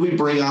when do we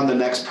bring on the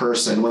next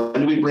person? When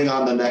do we bring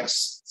on the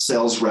next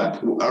sales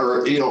rep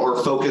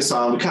or focus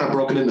on, we kind of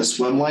broke it into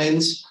swim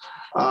lanes.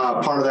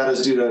 Part of that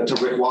is due to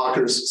Rick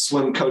Walker's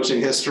swim coaching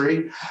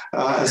history.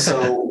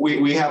 So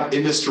we have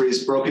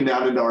industries broken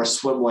down into our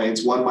swim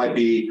lanes. One might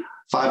be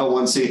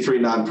 501c3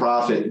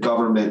 nonprofit,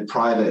 government,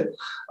 private,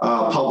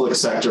 public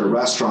sector,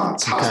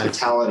 restaurants,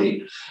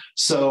 hospitality.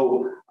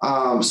 So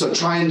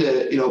trying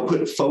to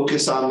put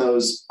focus on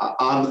those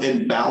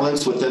in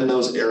balance within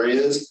those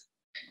areas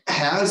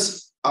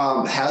has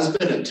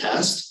been a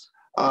test,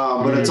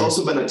 but it's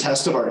also been a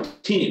test of our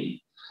team.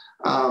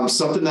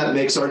 Something that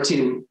makes our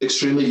team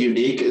extremely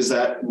unique is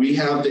that we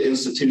have the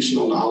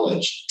institutional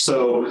knowledge.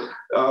 So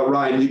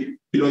Ryan,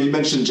 you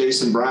mentioned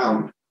Jason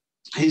Brown.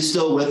 He's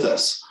still with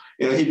us.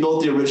 He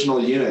built the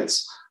original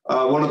units.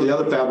 One of the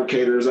other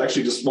fabricators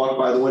actually just walked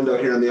by the window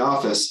here in the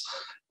office.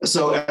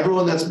 So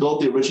everyone that's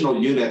built the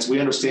original units, we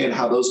understand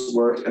how those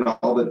work and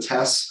all the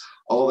tests,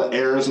 all the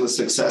errors and the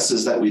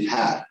successes that we've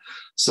had.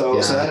 So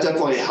that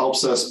definitely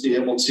helps us be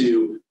able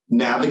to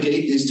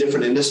navigate these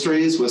different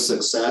industries with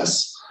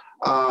success.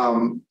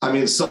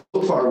 So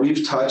far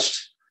we've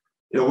touched,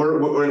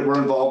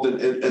 we're involved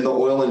in the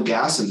oil and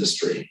gas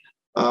industry.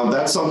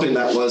 That's something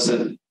that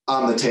wasn't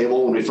on the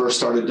table when we first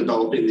started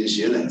developing these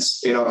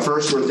units. At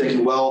first we're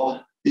thinking,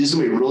 well, these are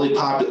going to be really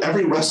popular.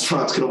 Every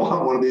restaurant's going to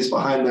want one of these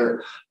behind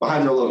their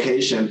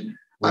location.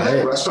 Right. I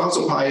think restaurants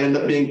will probably end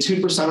up being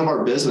 2% of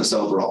our business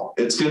overall.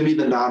 It's going to be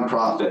the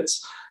nonprofits.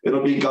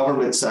 it'll be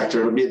government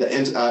sector,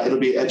 it'll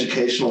be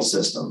educational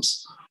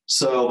systems.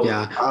 So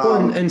yeah.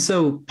 Well, and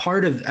so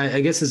part of,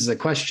 I guess this is a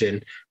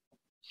question.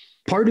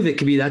 Part of it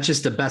could be that's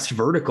just the best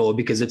vertical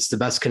because it's the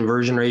best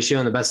conversion ratio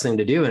and the best thing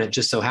to do. And it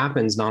just so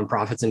happens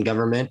nonprofits and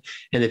government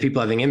and the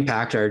people having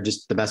impact are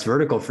just the best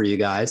vertical for you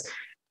guys.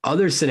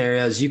 Other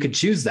scenarios, you could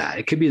choose that.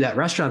 It could be that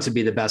restaurants would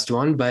be the best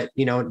one, but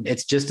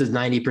it's just as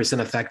 90%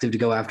 effective to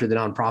go after the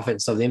nonprofit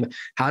and stuff.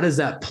 How does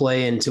that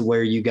play into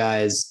where you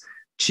guys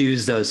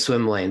choose those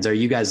swim lanes? Are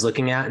you guys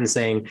looking at and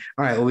saying,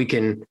 all right, well, we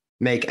can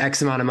make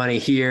X amount of money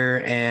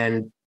here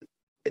and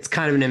it's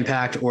kind of an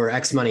impact, or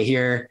X money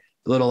here,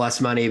 a little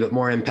less money, but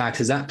more impact?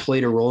 Has that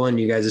played a role in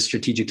you guys'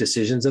 strategic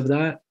decisions of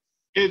that?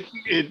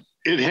 It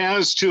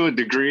has to a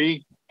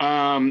degree.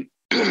 One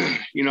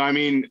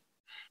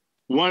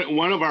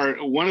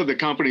of the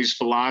company's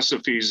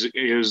philosophies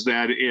is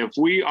that if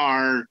we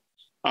are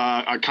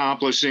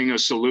accomplishing a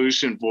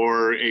solution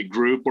for a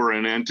group or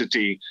an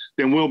entity,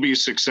 then we'll be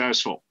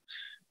successful.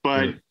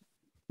 But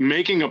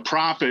making a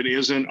profit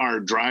isn't our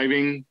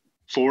driving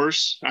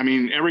force. I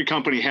mean, every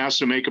company has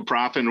to make a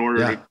profit in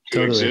order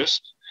to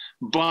exist.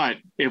 But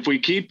if we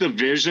keep the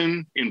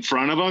vision in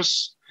front of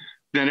us,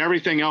 then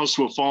everything else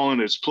will fall in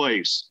its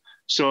place.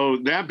 So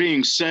that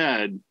being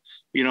said,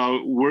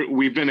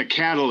 we've been a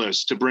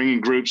catalyst to bringing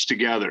groups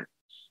together.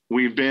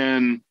 We've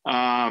been,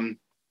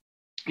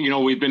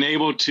 we've been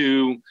able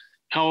to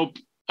help,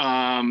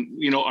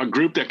 a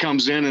group that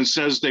comes in and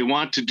says they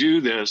want to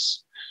do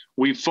this.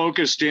 We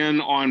focused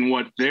in on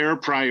what their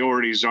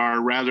priorities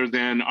are rather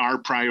than our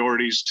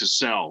priorities to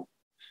sell.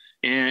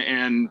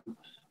 And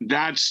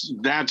that's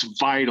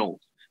vital.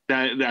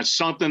 That's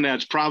something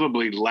that's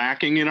probably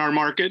lacking in our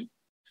market.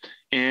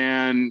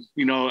 And,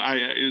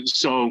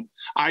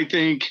 I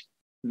think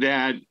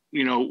that,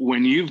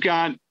 when you've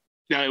got,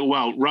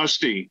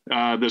 Rusty,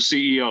 the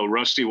CEO,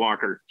 Rusty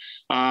Walker,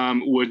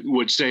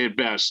 would say it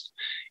best.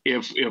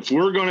 If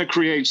we're going to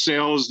create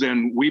sales,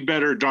 then we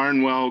better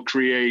darn well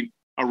create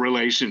a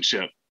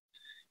relationship.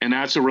 And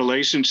that's a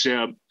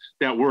relationship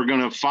that we're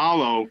going to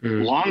follow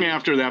long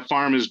after that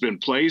farm has been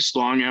placed,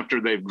 long after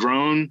they've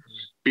grown,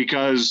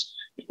 because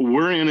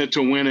we're in it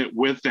to win it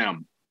with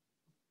them.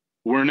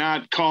 We're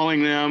not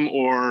calling them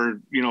or,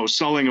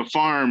 selling a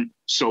farm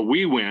so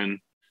we win.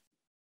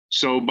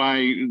 So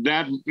by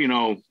that,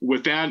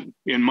 with that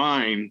in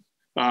mind,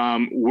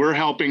 we're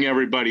helping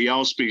everybody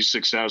else be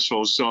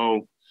successful.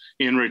 So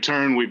in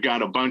return, we've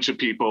got a bunch of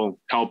people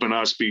helping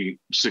us be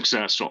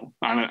successful.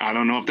 I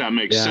don't know if that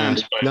makes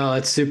sense. But no,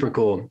 that's super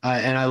cool.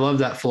 And I love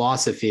that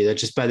philosophy that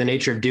just by the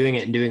nature of doing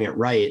it and doing it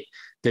right,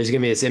 there's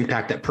going to be this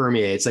impact that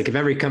permeates. Like if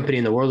every company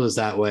in the world was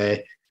that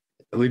way,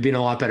 we'd be in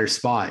a lot better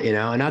spot,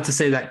 and not to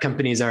say that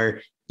companies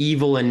are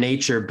evil in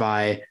nature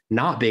by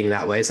not being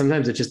that way.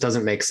 Sometimes it just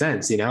doesn't make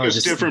sense, It's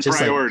just different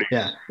priorities.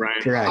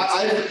 Right. Correct.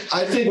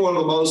 I think one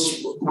of the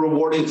most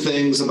rewarding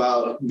things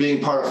about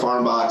being part of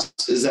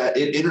FarmBox is that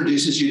it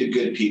introduces you to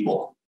good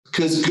people,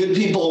 because good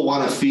people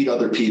want to feed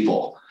other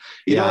people.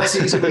 You don't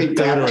see too many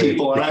bad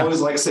people. And I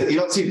always like to say, you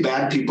don't see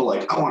bad people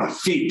like, I want to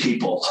feed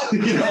people. You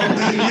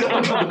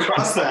don't come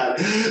across that.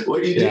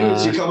 What you do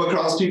is you come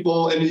across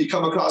people and you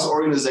come across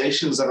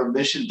organizations that are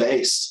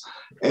mission-based.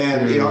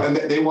 And, and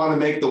they want to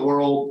make the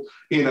world,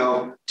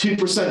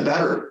 2%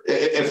 better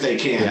if they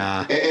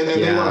can. And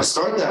they want to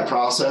start that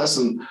process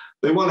and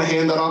they want to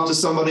hand that off to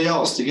somebody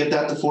else to get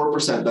that to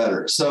 4%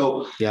 better.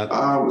 So,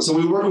 so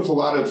we work with a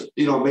lot of,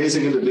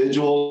 amazing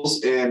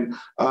individuals and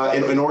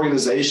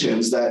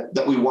organizations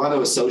that we want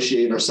to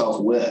associate ourselves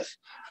with.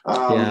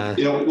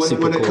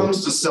 When it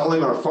comes to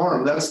selling our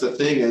farm, that's the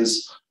thing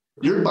is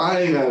you're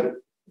buying a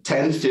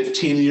 10,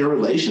 15-year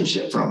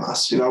relationship from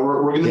us.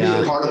 We're going to be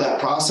a part of that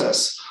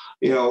process,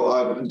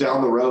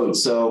 down the road.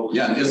 So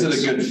and is it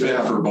a good fit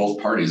for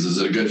both parties? Is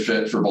it a good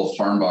fit for both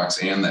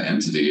FarmBox and the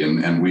entity?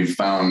 And we've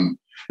found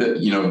that,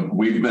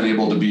 we've been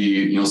able to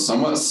be,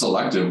 somewhat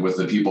selective with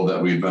the people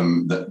that we've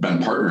been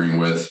partnering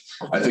with.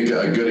 I think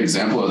a good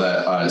example of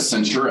that,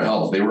 Centura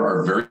Health, they were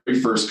our very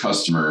first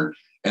customer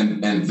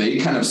and they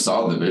kind of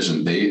saw the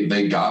vision.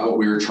 They got what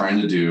we were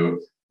trying to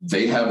do.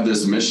 They have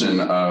this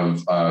mission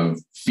of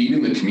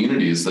feeding the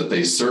communities that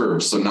they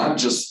serve. So not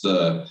just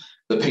the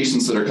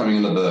patients that are coming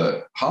into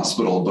the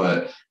hospital,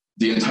 but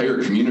the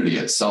entire community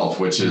itself,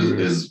 which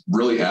is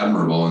really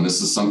admirable. And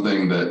this is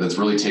something that's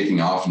really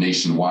taking off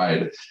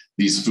nationwide,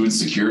 these food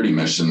security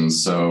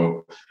missions.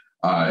 So,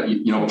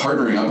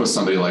 partnering up with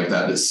somebody like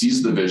that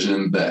sees the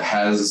vision, that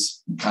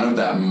has kind of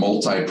that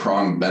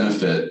multi-pronged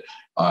benefit.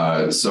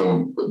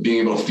 So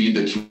being able to feed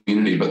the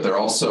community, but they're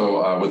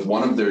also with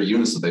one of their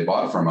units that they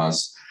bought from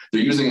us,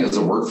 they're using it as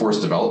a workforce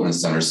development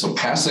center. So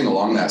passing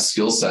along that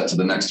skill set to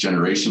the next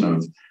generation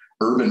of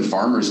urban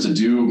farmers to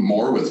do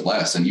more with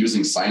less and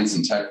using science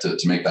and tech to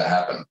make that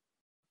happen.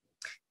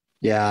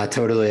 Yeah,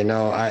 totally.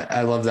 No,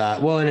 I love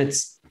that. Well, and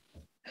it's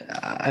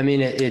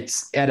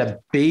at a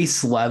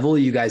base level,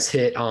 you guys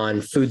hit on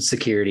food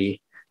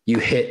security, you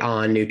hit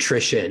on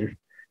nutrition,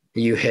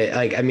 you hit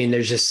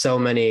there's just so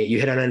many, you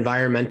hit on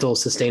environmental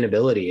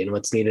sustainability and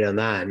what's needed on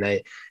that. And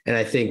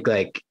I think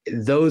like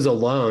those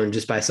alone,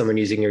 just by someone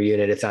using your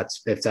unit, if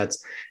that's, it's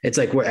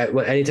like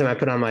anytime I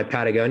put on my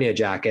Patagonia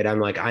jacket, I'm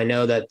like, I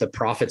know that the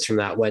profits from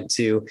that went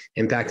to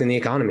impacting the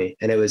economy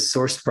and it was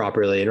sourced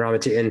properly and raw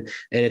material. And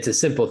it's a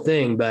simple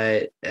thing,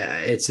 but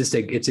it's just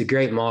it's a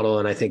great model.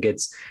 And I think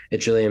it's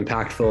really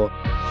impactful.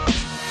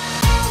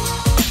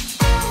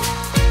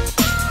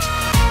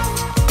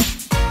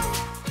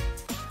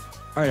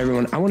 All right,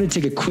 everyone, I want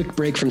to take a quick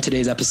break from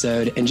today's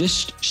episode and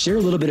just share a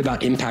little bit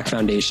about Impact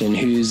Foundation,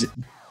 who's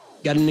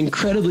got an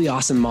incredibly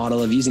awesome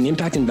model of using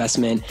impact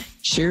investment,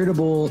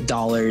 charitable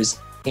dollars,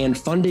 and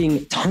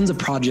funding tons of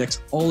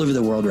projects all over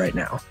the world right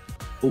now.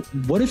 But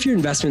what if your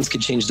investments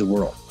could change the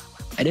world?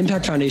 At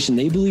Impact Foundation,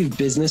 they believe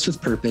business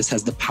with purpose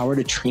has the power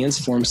to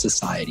transform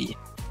society.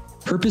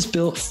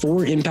 Purpose-built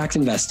for impact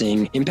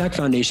investing, Impact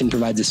Foundation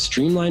provides a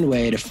streamlined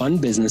way to fund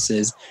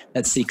businesses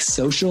that seek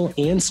social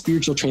and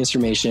spiritual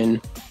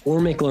transformation or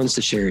make loans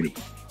to charity,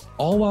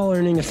 all while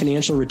earning a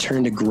financial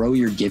return to grow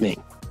your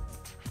giving.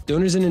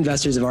 Donors and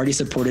investors have already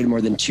supported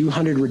more than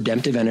 200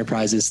 redemptive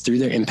enterprises through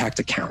their impact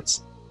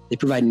accounts. They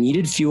provide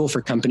needed fuel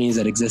for companies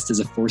that exist as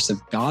a force of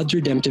God's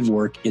redemptive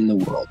work in the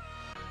world.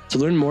 To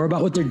learn more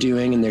about what they're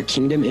doing in their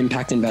Kingdom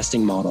Impact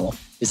Investing model,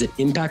 visit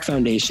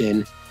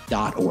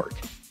impactfoundation.org.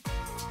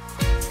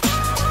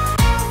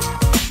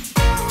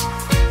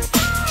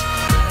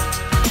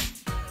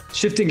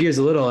 Shifting gears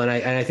a little, and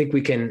I think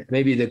we can,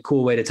 maybe the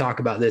cool way to talk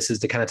about this is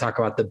to kind of talk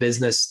about the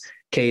business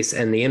case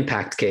and the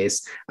impact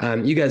case.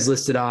 You guys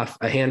listed off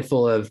a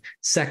handful of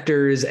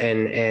sectors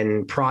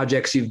and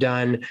projects you've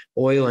done: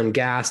 oil and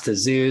gas, to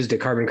zoos, to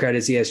carbon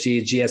credits,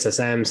 ESG,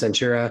 GSSM,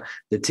 Centura,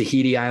 the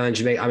Tahiti Island,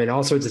 Jamaica. I mean,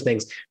 all sorts of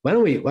things. Why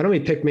don't we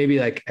pick maybe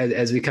like,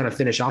 as we kind of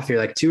finish off here,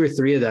 like 2 or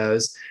 3 of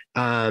those,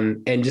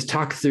 and just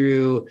talk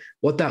through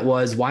what that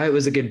was, why it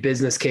was a good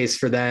business case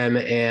for them,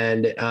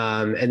 and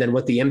then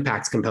what the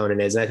impacts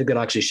component is. And I think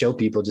it'll actually show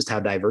people just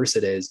how diverse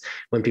it is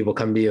when people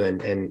come to you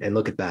and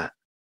look at that.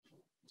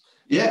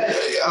 Yeah.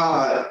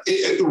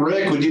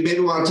 Rick, would you maybe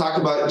want to talk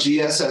about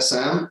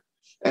GSSM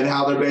and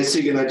how they're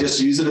basically going to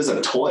just use it as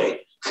a toy?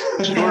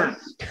 Sure.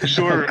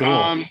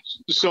 Cool.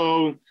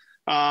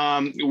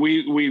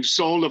 We've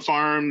sold a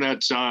farm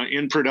that's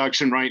in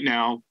production right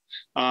now.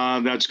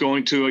 That's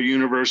going to a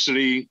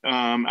university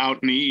out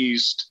in the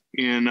east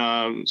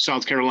in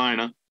South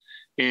Carolina.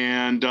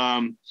 And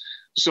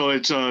so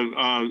it's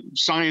a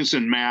science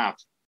and math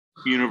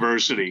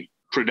university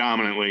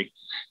predominantly.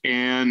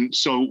 And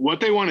so what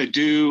they want to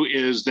do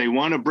is they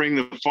want to bring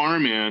the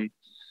farm in.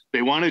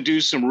 They want to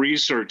do some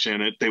research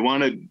in it. They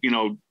want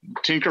to,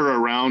 tinker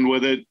around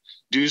with it,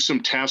 do some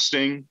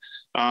testing.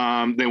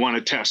 They want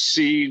to test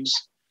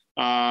seeds,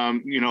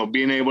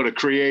 being able to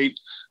create,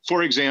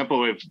 for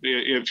example,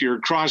 if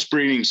you're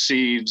crossbreeding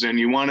seeds and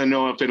you want to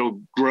know if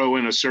it'll grow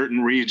in a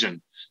certain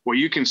region, well,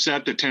 you can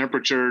set the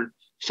temperature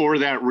for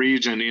that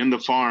region in the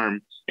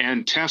farm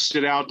and test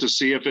it out to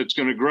see if it's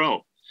going to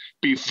grow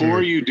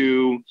before you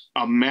do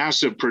a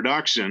massive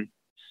production,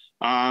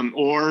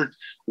 or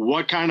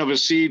what kind of a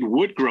seed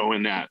would grow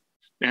in that.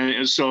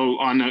 And so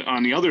on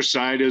the other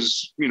side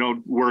is,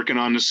 working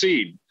on the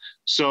seed.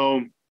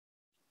 So,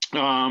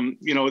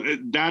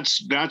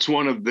 that's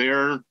one of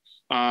their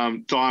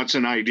thoughts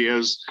and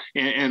ideas,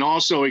 and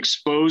also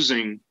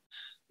exposing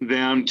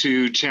them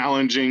to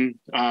challenging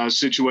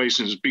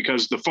situations,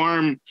 because the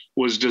farm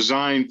was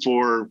designed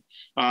for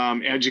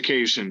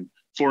education,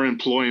 for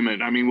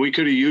employment. I mean, we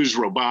could have used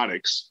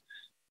robotics,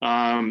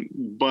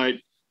 but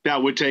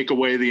that would take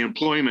away the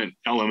employment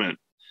element.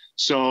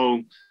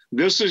 So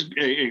this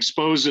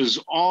exposes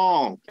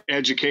all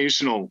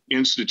educational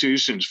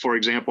institutions, for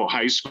example,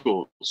 high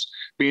schools,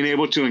 being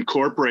able to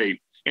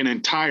incorporate an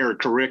entire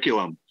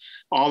curriculum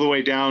all the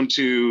way down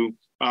to,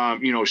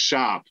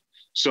 shop.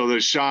 So the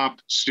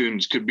shop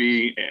students could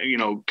be,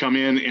 come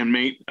in and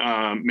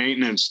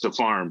maintenance the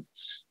farm,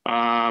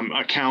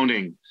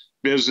 accounting,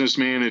 business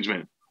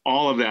management,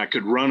 all of that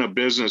could run a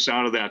business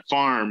out of that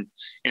farm.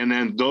 And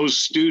then those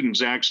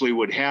students actually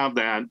would have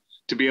that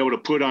to be able to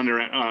put on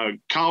their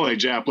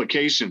college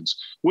applications,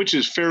 which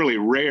is fairly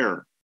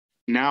rare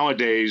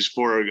nowadays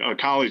for a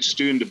college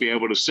student to be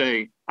able to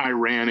say, I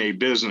ran a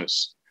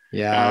business.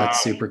 Yeah,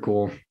 that's super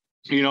cool.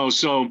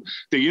 So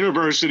the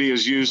university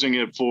is using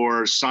it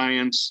for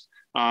science,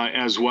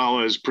 as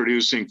well as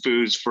producing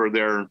foods for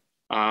their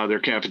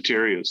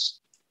cafeterias.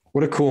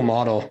 What a cool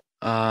model.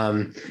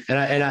 And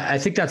I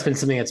think that's been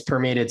something that's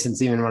permeated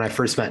since even when I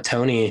first met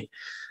Tony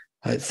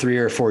 3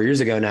 or 4 years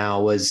ago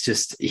now, was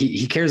just,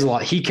 he cares a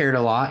lot. He cares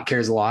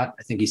a lot.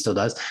 I think he still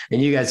does.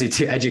 And you guys do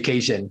too,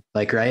 education,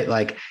 right?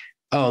 Like,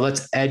 oh,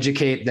 let's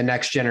educate the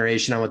next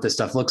generation on what this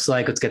stuff looks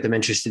like. Let's get them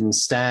interested in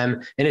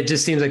STEM. And it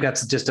just seems like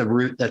that's just a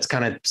route that's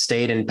kind of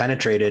stayed and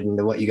penetrated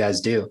into what you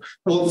guys do.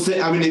 Well, if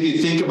you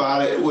think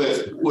about it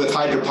with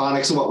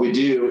hydroponics and what we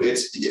do,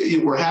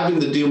 we're having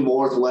to do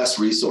more with less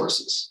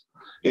resources.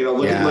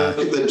 Look at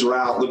the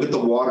drought, look at the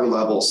water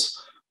levels.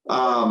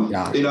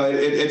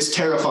 It's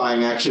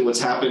terrifying actually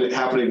what's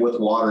happening with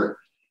water.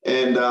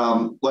 And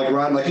like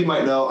Ryan, like you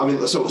might know, I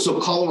mean, so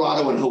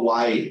Colorado and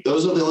Hawaii,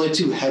 those are the only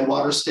two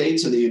headwater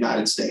states in the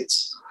United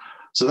States.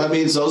 So that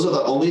means we're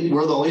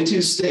the only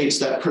two states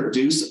that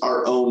produce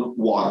our own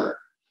water.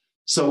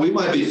 So we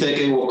might be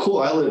thinking, well, cool,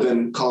 I live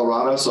in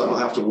Colorado, so I don't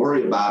have to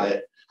worry about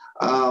it.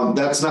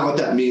 That's not what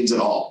that means at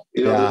all.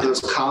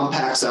 There's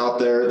compacts out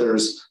there.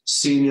 There's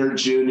senior,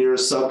 junior,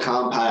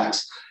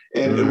 subcompacts.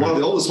 And one of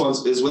the oldest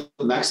ones is with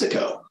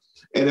Mexico.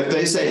 And if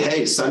they say,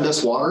 hey, send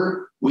us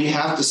water, we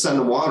have to send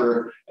them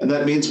water. And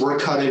that means we're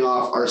cutting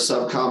off our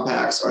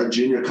subcompacts, our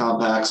junior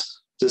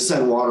compacts to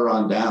send water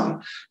on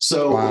down.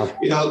 So,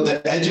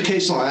 the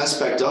educational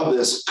aspect of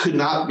this could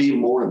not be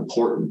more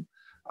important.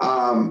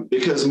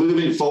 Because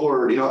moving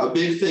forward, a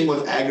big thing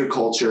with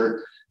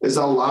agriculture is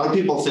that a lot of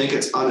people think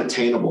it's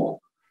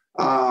unattainable.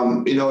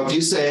 If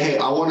you say, hey,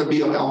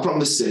 I'm from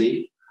the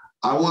city,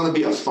 I want to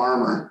be a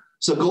farmer.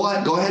 So go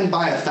ahead and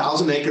buy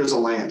 1,000 acres of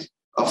land,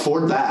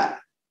 afford that.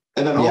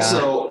 And then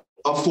also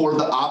afford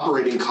the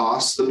operating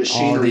costs, the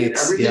machinery,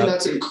 everything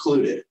that's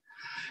included.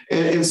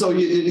 And so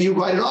you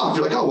write it off.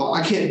 You're like, oh, well,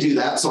 I can't do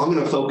that. So I'm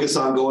going to focus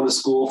on going to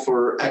school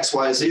for X,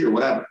 Y, Z or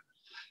whatever.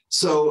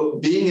 So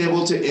being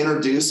able to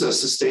introduce a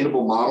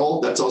sustainable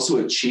model that's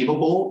also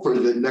achievable for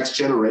the next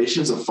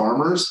generations of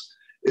farmers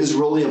is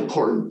really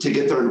important to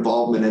get their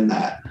involvement in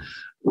that.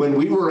 When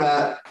we were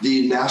at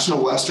the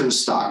National Western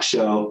Stock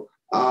Show,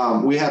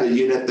 we had a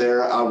unit there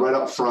right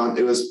up front.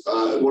 It was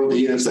one of the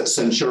units that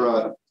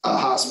Centura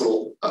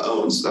Hospital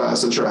owns,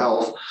 Centura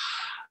Health.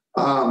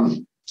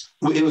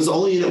 It was the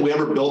only unit we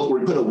ever built where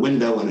we put a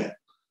window in it.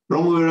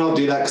 Normally we don't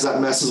do that because that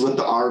messes with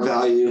the R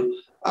value.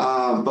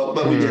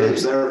 But we did. It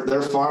was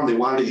their farm. They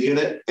wanted a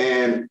unit,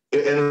 and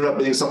it ended up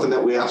being something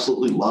that we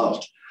absolutely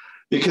loved,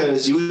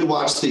 because you would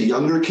watch the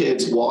younger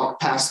kids walk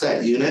past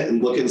that unit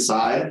and look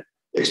inside,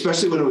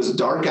 especially when it was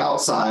dark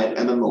outside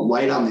and then the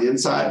light on the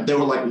inside. They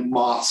were like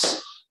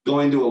moths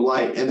going to a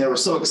light, and they were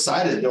so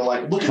excited. They were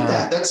like, look at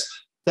that.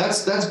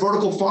 That's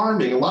vertical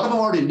farming. A lot of them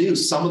already knew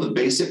some of the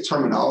basic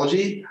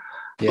terminology,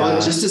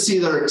 but just to see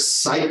their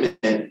excitement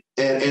and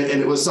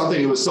it was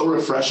something, it was so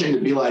refreshing to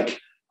be like,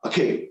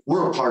 okay,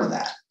 we're a part of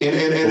that. And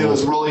it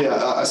was really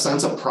a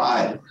sense of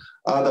pride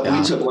that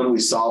we took when we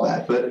saw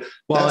that. But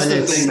that's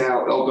the thing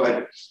now. Oh, go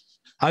ahead.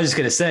 I was just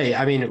going to say,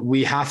 I mean,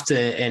 we have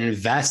to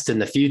invest in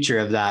the future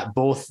of that,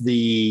 both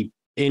the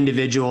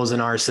individuals in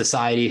our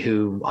society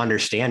who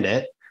understand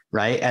it,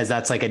 right? As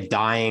that's like a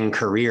dying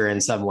career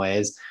in some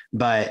ways.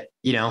 But,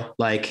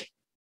 like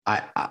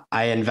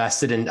I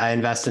invest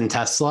in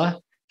Tesla,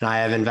 and I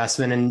have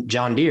investment in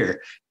John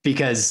Deere,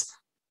 because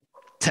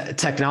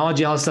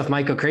technology, all this stuff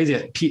might go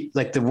crazy.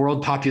 Like the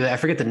world population, I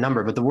forget the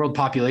number, but the world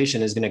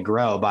population is going to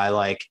grow by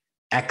like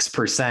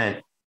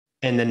X%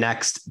 in the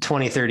next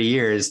 20, 30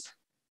 years.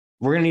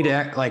 We're going to need to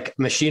act like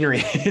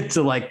machinery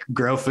to like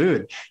grow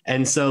food.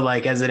 And so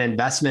like as an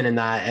investment in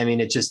that, I mean,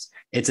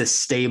 it's a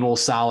stable,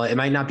 solid, it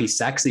might not be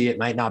sexy. It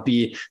might not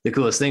be the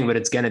coolest thing, but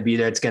it's going to be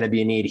there. It's going to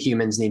be a need.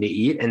 Humans need to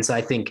eat. And so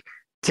I think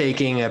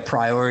taking a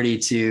priority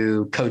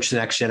to coach the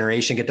next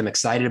generation, get them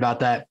excited about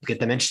that,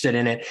 get them interested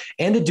in it,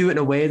 and to do it in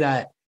a way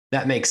that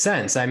makes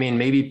sense. I mean,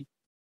 maybe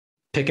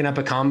picking up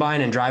a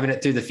combine and driving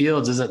it through the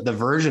fields isn't the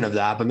version of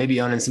that, but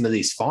maybe owning some of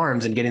these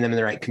farms and getting them in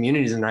the right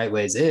communities in the right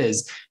ways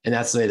is, and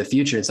that's the way of the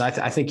future. And so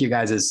I think you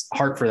guys'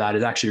 heart for that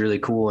is actually really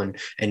cool and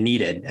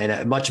needed,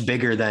 and much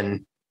bigger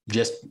than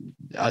just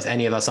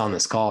any of us on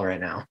this call right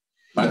now.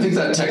 I think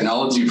that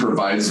technology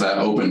provides that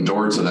open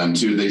door to them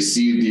too. They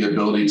see the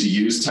ability to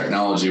use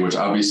technology, which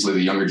obviously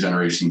the younger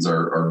generations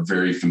are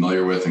very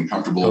familiar with and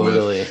comfortable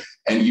with,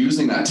 and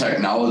using that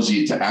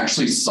technology to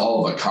actually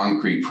solve a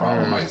concrete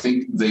problem. I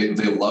think they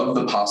love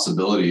the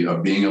possibility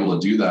of being able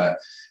to do that.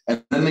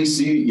 And then they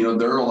see,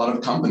 there are a lot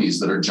of companies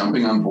that are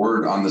jumping on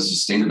board on the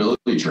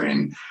sustainability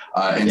train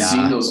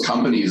seeing those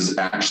companies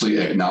actually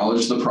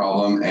acknowledge the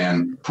problem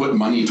and put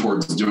money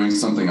towards doing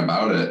something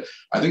about it,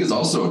 I think is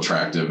also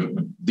attractive.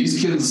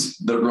 These kids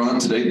that are growing up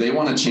today, they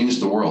want to change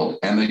the world,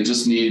 and they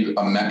just need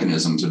a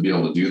mechanism to be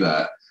able to do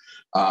that.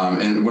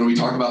 And when we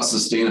talk about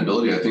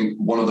sustainability, I think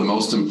one of the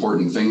most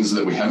important things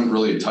that we haven't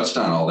really touched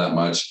on all that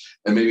much,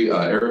 and maybe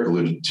Eric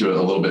alluded to it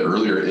a little bit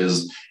earlier,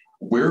 is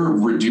we're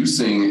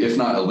reducing, if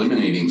not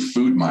eliminating,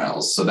 food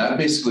miles. So that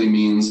basically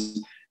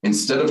means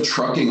instead of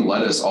trucking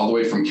lettuce all the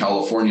way from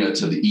California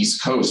to the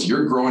East Coast,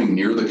 you're growing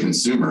near the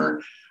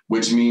consumer,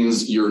 which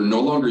means you're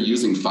no longer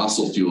using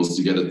fossil fuels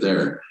to get it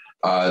there.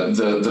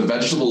 The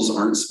vegetables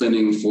aren't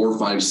spending 4,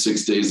 5,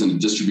 6 days in a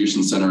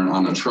distribution center and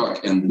on a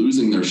truck and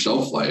losing their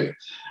shelf life.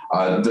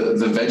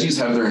 The veggies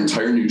have their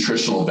entire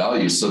nutritional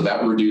value, so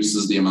that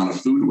reduces the amount of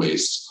food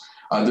waste.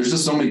 There's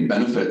just so many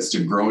benefits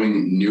to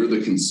growing near the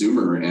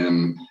consumer,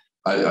 and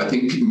I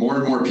think more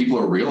and more people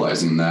are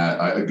realizing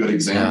that. A good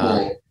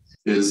example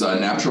is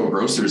Natural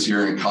Grocers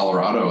here in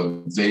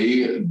Colorado.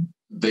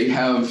 They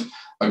have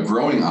a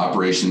growing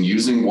operation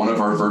using one of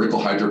our vertical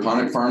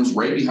hydroponic farms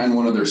right behind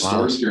one of their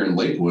stores here in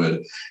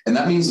Lakewood. And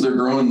that means they're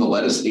growing the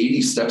lettuce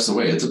 80 steps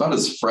away. It's about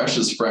as fresh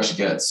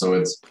gets. So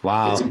it's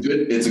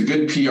a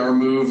good PR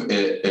move.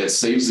 It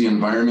saves the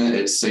environment.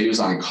 It saves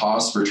on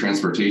costs for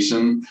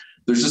transportation.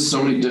 there's just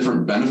so many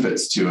different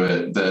benefits to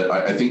it that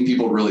I think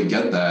people really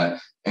get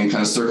that. And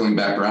kind of circling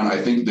back around, I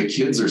think the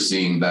kids are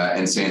seeing that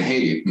and saying,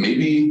 hey,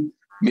 maybe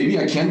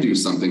I can do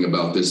something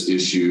about this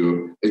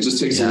issue. It just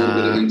takes a little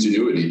bit of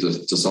ingenuity to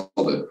solve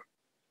it.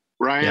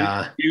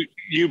 Ryan,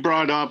 you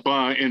brought up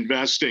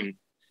investing,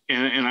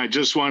 and I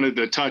just wanted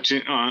to touch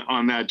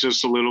on that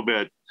just a little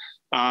bit.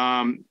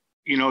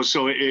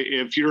 So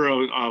if you're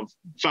a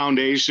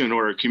foundation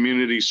or a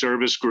community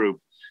service group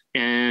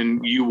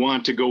and you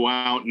want to go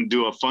out and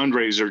do a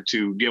fundraiser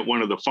to get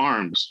one of the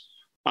farms,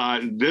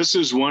 this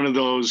is one of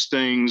those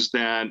things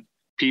that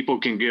people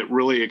can get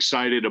really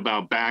excited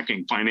about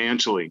backing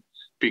financially,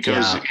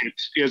 because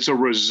it's a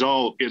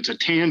result, it's a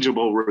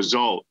tangible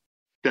result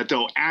that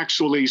they'll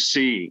actually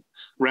see,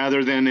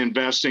 rather than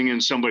investing in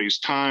somebody's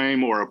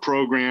time or a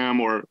program,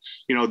 or,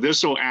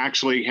 this will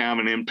actually have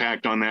an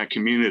impact on that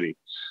community.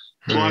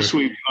 Plus,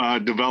 we've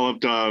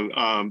developed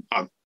a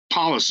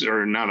policy,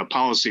 or not a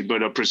policy,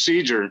 but a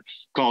procedure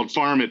called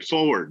Farm It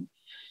Forward.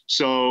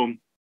 So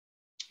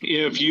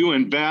if you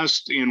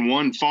invest in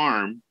one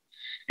farm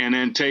and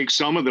then take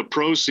some of the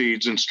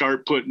proceeds and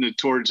start putting it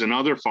towards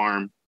another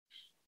farm,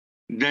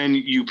 then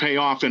you pay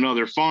off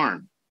another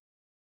farm.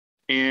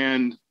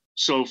 And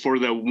so for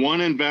the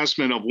one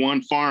investment of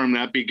one farm,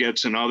 that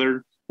begets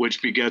another,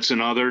 which begets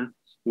another,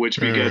 which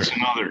begets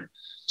another.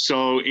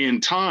 So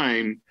in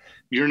time,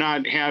 you're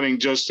not having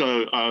just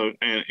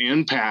an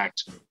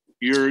impact.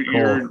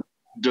 You're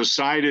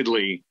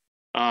decidedly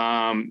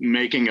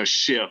making a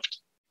shift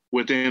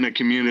within a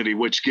community,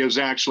 which gives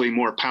actually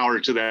more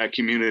power to that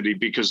community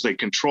because they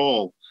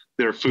control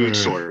their food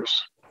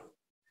source.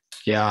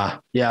 Yeah.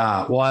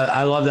 Well,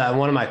 I love that.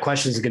 One of my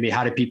questions is going to be,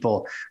 how do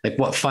people, like,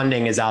 what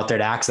funding is out there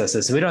to access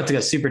this? And we don't have to go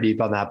super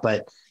deep on that,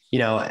 but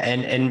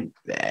and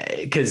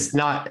because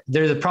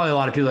there's probably a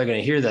lot of people that are going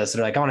to hear this.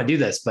 They're like, I want to do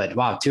this, but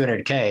wow,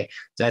 $200K.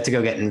 Do I have to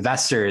go get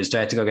investors? Do I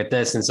have to go get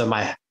this? And so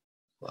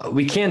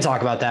we can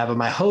talk about that, but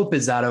my hope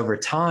is that over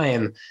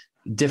time,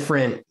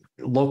 different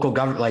local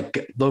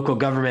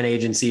government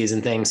agencies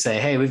and things say,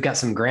 hey, we've got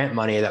some grant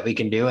money that we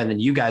can do. And then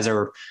you guys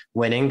are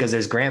winning because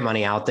there's grant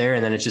money out there,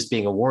 and then it's just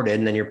being awarded,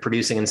 and then you're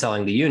producing and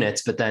selling the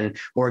units, but then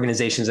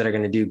organizations that are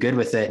going to do good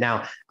with it.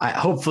 Now,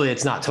 hopefully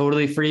it's not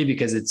totally free,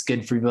 because it's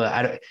good for people.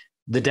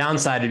 The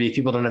downside would be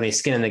people don't have any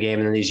skin in the game,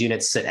 and then these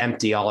units sit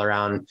empty all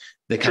around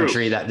the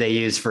country that they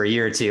use for a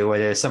year or two,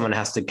 where someone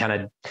has to kind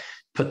of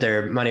put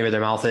their money where their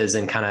mouth is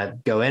and kind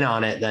of go in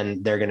on it,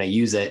 then they're going to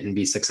use it and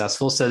be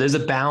successful. So there's a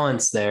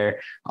balance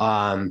there.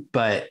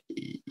 But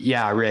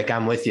yeah, Rick,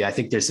 I'm with you. I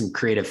think there's some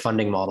creative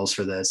funding models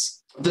for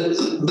this. There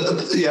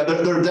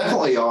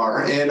definitely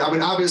are. And I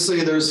mean,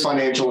 obviously there's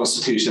financial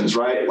institutions,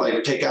 right?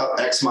 Like, take out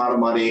X amount of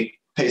money,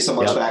 pay so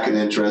much back in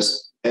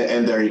interest,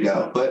 and there you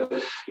go. But,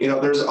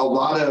 there's a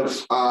lot of,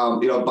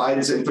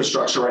 Biden's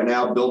infrastructure right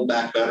now, Build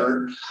Back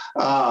Better.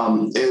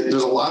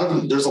 There's a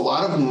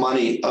lot of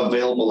money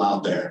available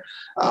out there.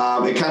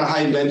 And kind of how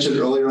you mentioned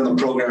earlier in the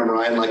program,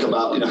 Ryan, like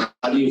about,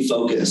 how do you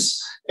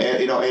focus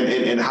and,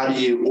 and how do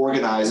you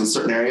organize in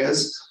certain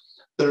areas?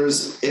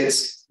 There's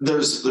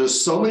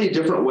so many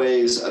different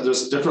ways.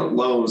 There's different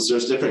loans.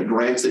 There's different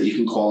grants that you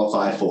can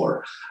qualify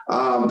for.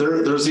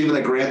 There's even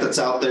a grant that's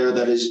out there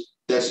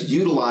that's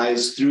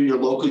utilized through your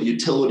local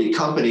utility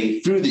company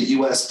through the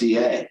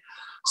USDA.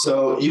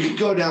 So you can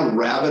go down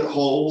rabbit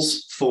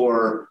holes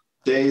for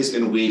days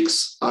and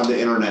weeks on the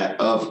internet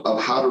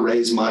of how to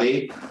raise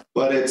money,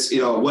 but it's,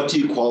 what do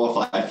you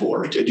qualify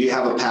for? Do you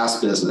have a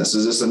past business?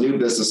 Is this a new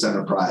business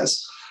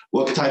enterprise?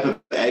 What type of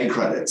egg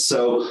credits?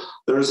 So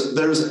there are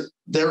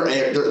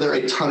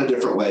a ton of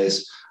different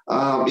ways.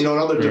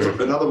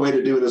 Another way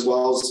to do it as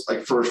well is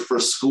like for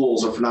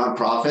schools or for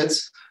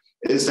nonprofits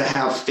is to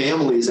have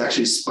families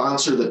actually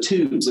sponsor the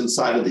tubes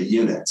inside of the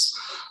units.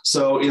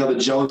 So, the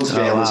Jones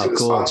family is going to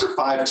sponsor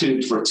 5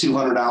 tubes for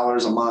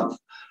 $200 a month,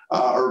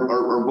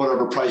 or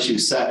whatever price you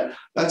set.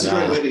 That's a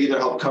great way to either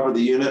help cover the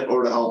unit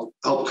or to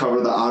help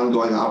cover the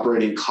ongoing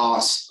operating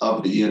costs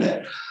of the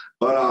unit.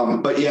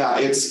 But yeah,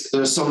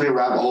 there's so many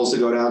rabbit holes to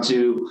go down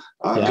to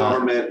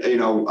government,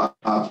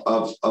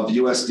 of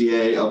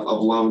USDA,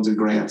 of loans and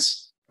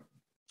grants.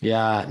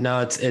 Yeah, no,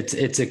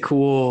 it's a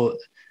cool.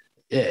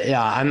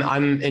 Yeah,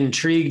 I'm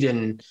intrigued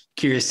and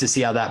curious to see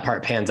how that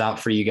part pans out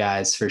for you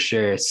guys, for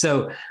sure.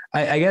 So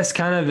I guess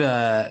kind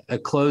of in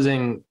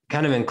closing,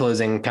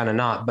 kind of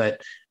not,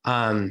 but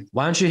why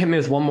don't you hit me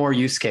with one more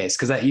use case?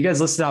 Because you guys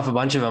listed off a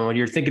bunch of them when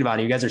you're thinking about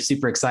it. You guys are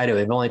super excited.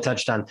 We've only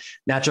touched on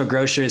natural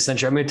grocery,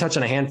 essentially. I'm going to touch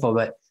on a handful,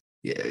 but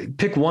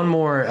pick one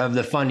more of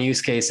the fun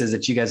use cases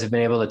that you guys have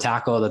been able to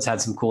tackle that's had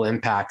some cool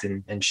impact,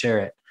 and share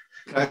it.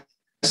 Okay.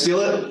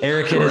 Steal it.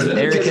 Eric hit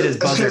his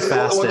buzzer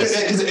fastest.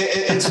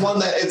 It's one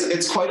that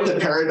it's quite the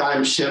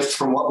paradigm shift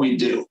from what we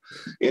do.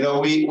 We're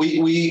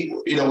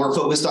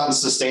focused on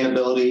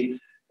sustainability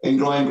and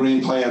growing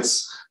green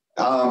plants,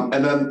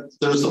 and then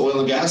there's the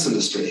oil and gas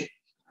industry,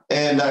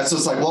 and so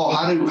it's like, well,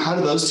 how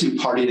do those two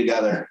party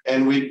together?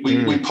 And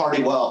we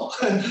party well.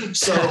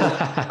 So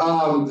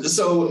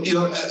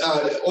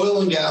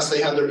oil and gas,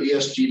 they have their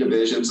ESG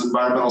divisions,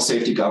 environmental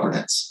safety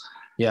governance.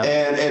 Yeah.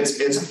 And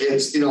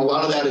it's, a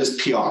lot of that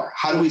is PR.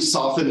 How do we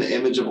soften the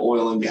image of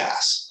oil and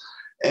gas?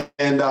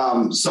 And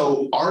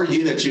so our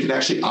units, you can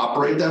actually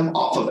operate them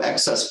off of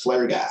excess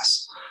flare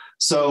gas.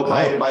 So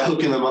by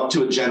hooking them up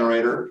to a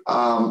generator.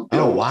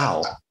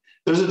 Wow.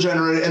 There's a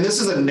generator, and this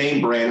is a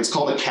name brand. It's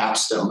called a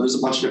Capstone. There's a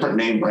bunch of different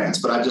name brands,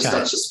 but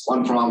that's just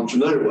one from I'm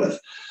familiar with.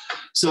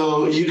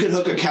 So you can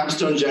hook a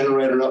Capstone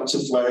generator up to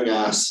flare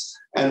gas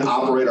and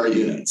operate our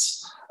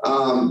units.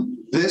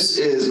 This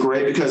is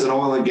great because in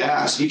oil and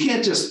gas, you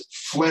can't just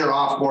flare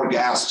off more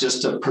gas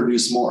just to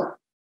produce more.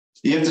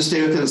 You have to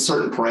stay within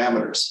certain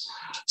parameters.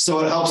 So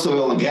it helps the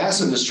oil and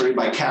gas industry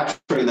by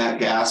capturing that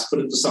gas, put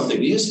it to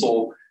something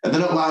useful, and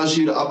then it allows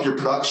you to up your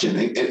production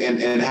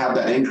and have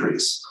that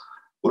increase.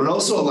 What it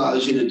also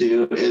allows you to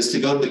do is to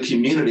go to the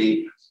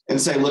community and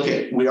say, look,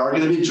 we are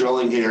going to be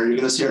drilling here. You're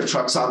going to see our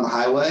trucks on the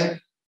highway.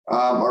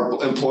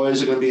 Our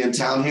employees are going to be in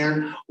town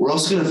here. We're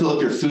also going to fill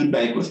up your food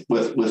bank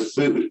with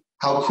food.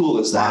 How cool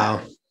is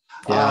that? Wow.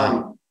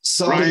 Yeah.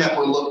 Something that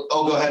we're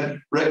go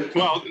ahead, Rick.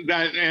 Well,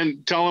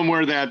 and tell them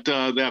where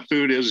that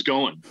food is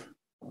going.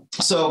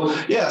 So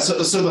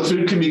the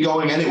food can be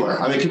going anywhere.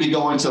 I mean, it can be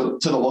going to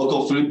the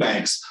local food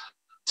banks,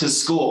 to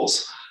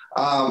schools.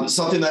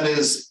 Something that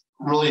is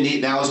really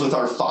neat now is with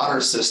our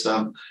fodder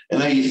system. And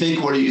then you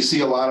think where you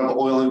see a lot of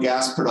oil and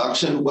gas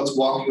production, what's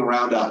walking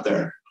around out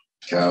there?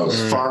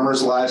 Cows.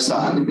 Farmers'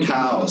 livestock,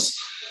 cows.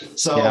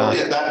 So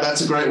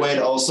that's a great way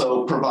to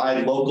also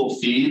provide local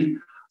feed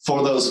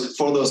for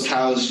those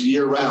cows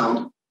year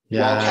round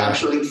while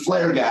capturing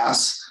flare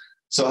gas.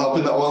 So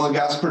helping the oil and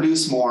gas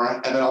produce more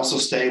and then also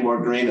stay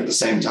more green at the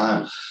same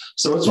time.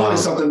 So it's really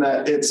something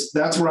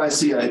that's where I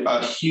see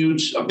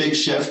a big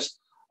shift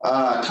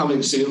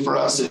coming soon for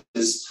us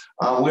is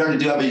we already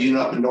do have a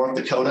unit up in North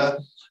Dakota.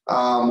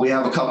 We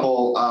have a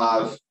couple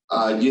of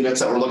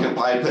units that we're looking at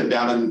probably putting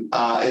down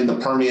in the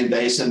Permian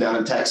Basin down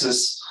in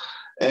Texas,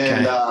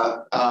 and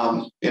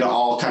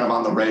all kind of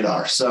on the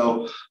radar.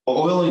 So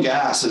oil and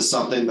gas is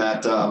something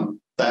that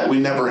we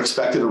never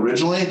expected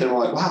originally. Then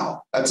we're like,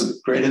 wow, that's a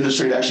great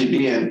industry to actually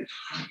be in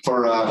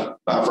for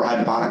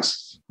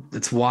hydroponics.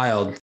 It's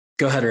wild.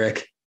 Go ahead,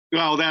 Rick.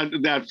 Well,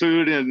 that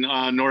food in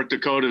North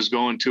Dakota is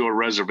going to a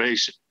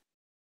reservation.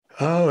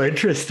 Oh,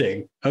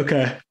 interesting.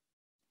 Okay.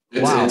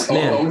 It's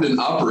owned and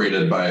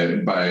operated by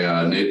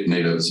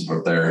natives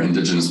up there,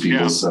 indigenous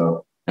people. Yeah.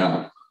 So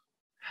yeah.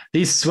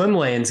 These swim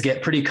lanes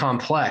get pretty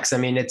complex. I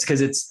mean, it's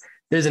because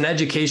there's an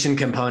education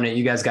component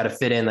you guys got to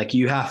fit in. Like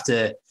you have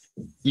to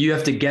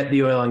get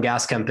the oil and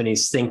gas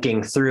companies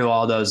thinking through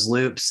all those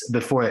loops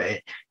before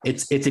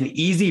it's an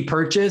easy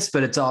purchase,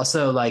 but it's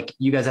also like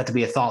you guys have to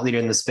be a thought leader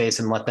in the space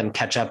and let them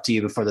catch up to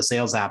you before the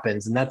sales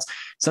happens. And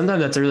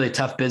sometimes that's a really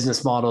tough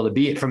business model to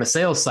be from a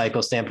sales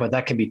cycle standpoint.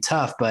 That can be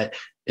tough, but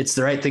it's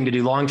the right thing to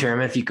do long-term.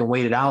 If you can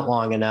wait it out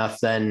long enough,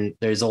 then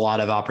there's a lot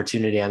of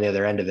opportunity on the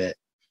other end of it.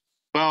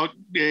 Well,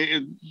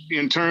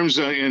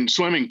 in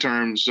swimming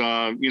terms,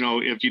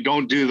 if you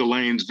don't do the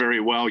lanes very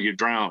well, you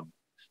drown.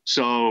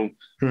 So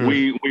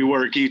we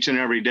work each and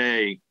every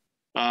day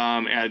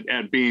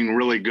at being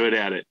really good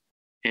at it.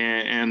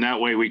 And that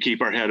way we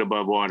keep our head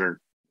above water.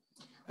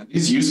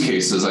 These use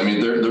cases, I mean,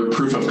 they're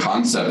proof of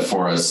concept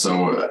for us.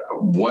 So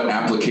what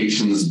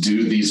applications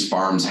do these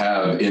farms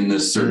have in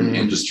this certain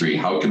industry?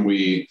 How can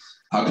we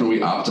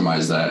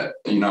optimize that?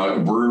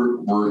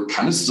 We're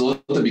kind of still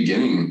at the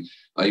beginning.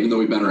 Even though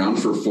we've been around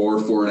for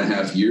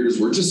 4.5 years,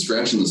 we're just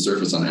scratching the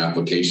surface on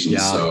applications. Yeah.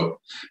 So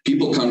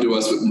people come to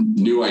us with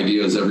new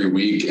ideas every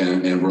week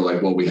and we're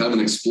like, well, we haven't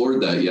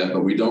explored that yet,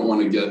 but we don't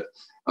want to get,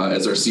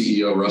 as our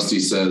CEO, Rusty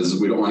says,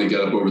 we don't want to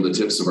get up over the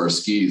tips of our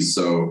skis.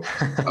 So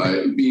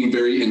being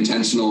very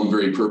intentional and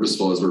very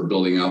purposeful as we're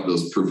building out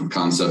those proof of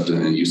concept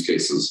and use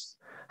cases.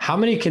 How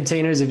many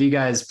containers have you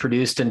guys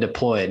produced and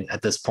deployed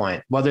at this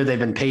point, whether they've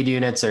been paid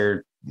units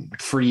or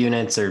free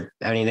units or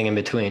anything in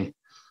between?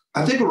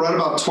 I think we're right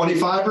about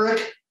 25,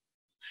 Rick.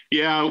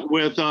 Yeah,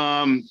 with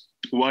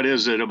what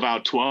is it?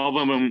 About 12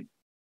 of them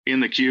in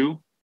the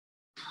queue.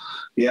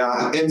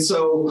 Yeah, and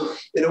so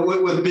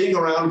with being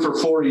around for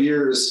 4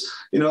 years,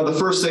 the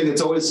first thing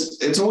it's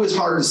always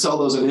hard to sell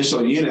those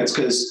initial units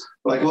because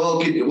like, well,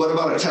 what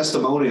about a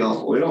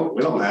testimonial? We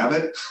don't have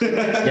it.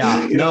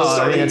 Yeah,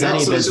 it's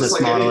any business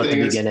like model anything.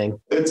 At the beginning.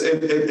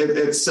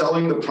 It's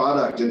selling the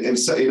product and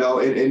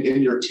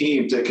in your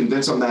team to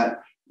convince them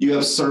that you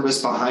have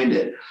service behind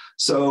it.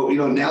 So,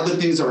 now that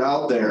these are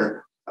out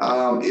there,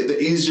 the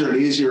easier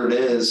and easier it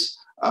is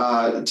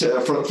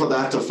for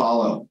that to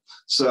follow.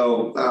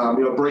 So,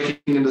 breaking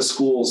into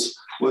schools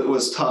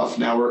was tough.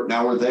 Now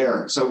we're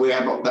there. So we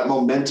have that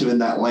momentum in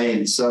that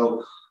lane.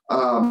 So,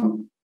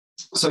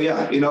 we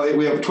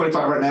have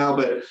 25 right now,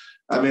 but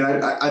I mean,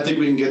 I think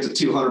we can get to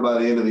 200 by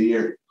the end of the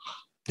year.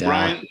 Yeah,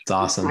 Ryan, it's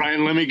awesome.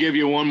 Ryan, let me give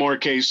you one more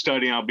case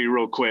study. I'll be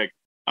real quick.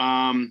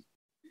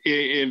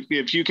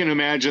 If you can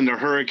imagine the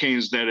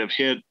hurricanes that have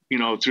hit,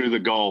 through the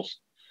Gulf,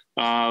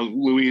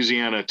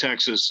 Louisiana,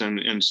 Texas,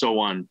 and so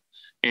on.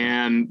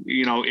 And,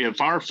 if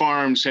our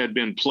farms had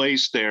been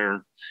placed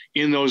there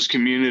in those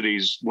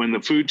communities, when the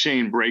food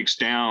chain breaks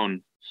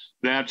down,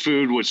 that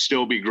food would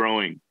still be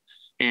growing.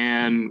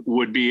 and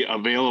would be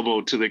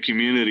available to the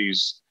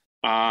communities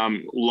after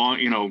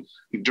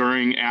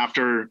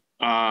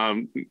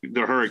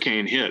the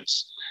hurricane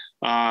hits.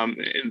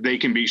 They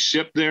can be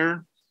shipped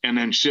there and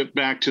then shipped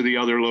back to the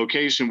other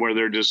location where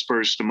they're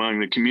dispersed among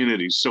the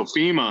communities. So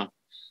FEMA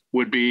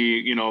would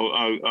be,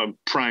 a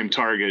prime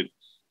target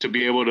to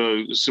be able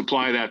to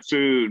supply that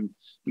food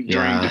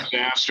during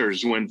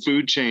disasters when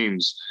food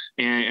chains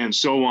and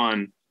so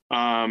on,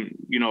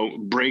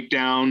 break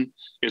down.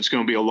 It's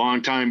going to be a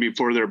long time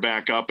before they're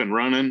back up and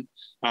running.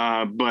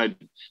 But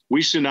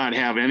we should not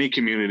have any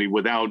community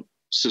without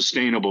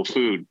sustainable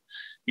food.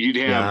 You'd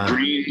have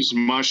greens,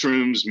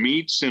 mushrooms,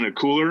 meats in a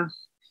cooler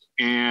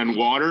and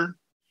water,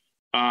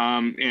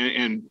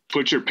 and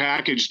put your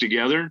package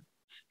together,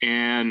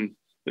 and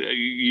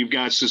you've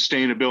got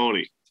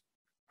sustainability.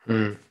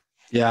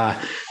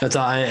 Yeah, that's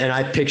all. And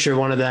I picture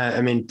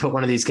put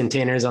one of these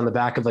containers on the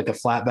back of like a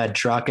flatbed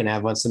truck and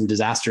have some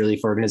disaster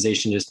relief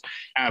organization just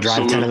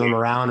drive 10 of them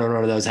around when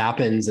one of those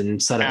happens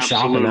and set up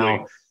shop. And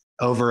now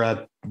over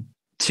a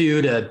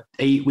 2 to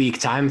 8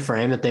 week time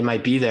frame that they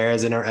might be there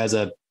as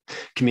a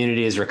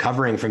community is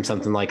recovering from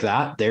something like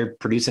that, they're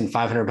producing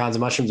 500 pounds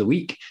of mushrooms a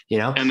week,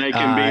 and they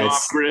can be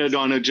off grid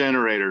on a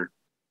generator.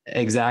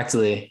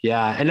 Exactly.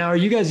 Yeah. And now, are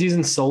you guys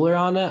using solar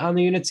on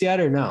the units yet,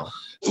 or no?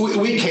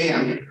 We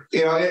can,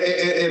 and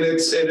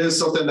it is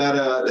something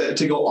that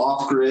to go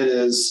off grid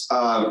is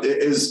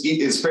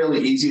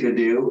fairly easy to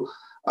do.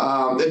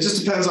 It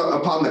just depends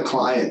upon the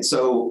client.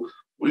 So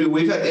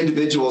we've had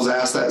individuals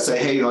ask that, say,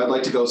 hey, I'd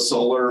like to go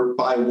solar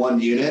by 1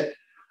 unit.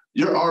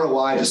 Your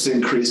ROI just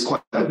increased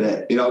quite a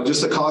bit.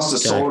 Just the cost of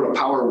solar to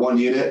power 1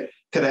 unit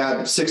could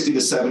add 60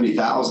 to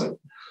 70,000.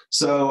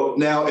 So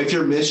now, if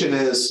your mission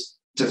is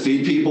to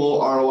feed people,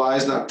 ROI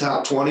is not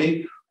top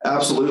 20.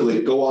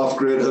 Absolutely. Go off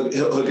grid,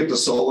 hook it to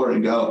solar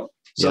and go.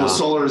 So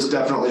solar is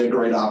definitely a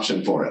great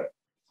option for it.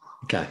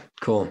 Okay,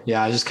 cool.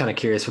 Yeah. I was just kind of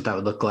curious what that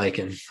would look like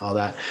and all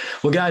that.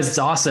 Well, guys, it's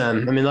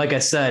awesome. I mean, like I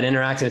said,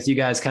 interacting with you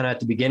guys kind of at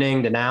the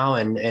beginning to now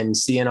and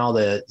seeing all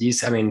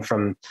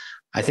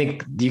I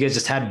think you guys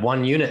just had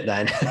 1 unit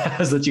then.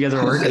 That's what you guys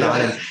were working on.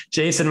 And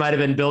Jason might've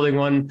been building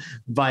one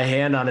by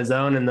hand on his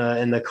own in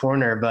the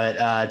corner,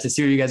 but to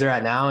see where you guys are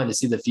at now and to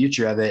see the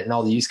future of it and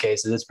all the use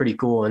cases, it's pretty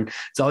cool. And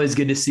it's always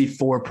good to see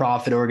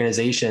for-profit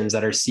organizations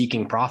that are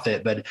seeking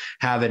profit, but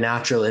have a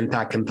natural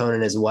impact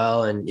component as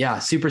well. And yeah,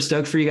 super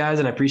stoked for you guys.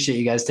 And I appreciate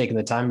you guys taking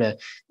the time to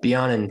be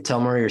on and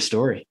tell more of your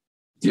story.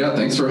 Yeah.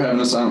 Thanks for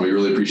having us on. We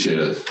really appreciate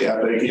it. Yeah.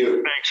 Thank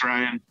you. Thanks,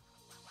 Ryan.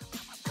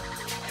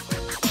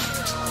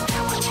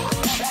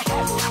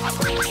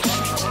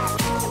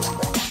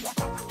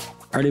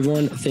 All right,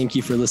 everyone. Thank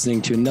you for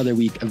listening to another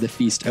week of the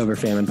Feast Over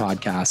Famine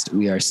podcast.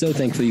 We are so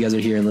thankful you guys are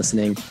here and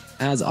listening.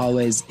 As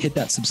always, hit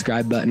that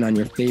subscribe button on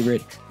your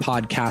favorite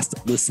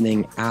podcast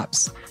listening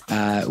apps.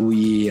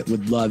 We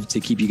would love to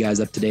keep you guys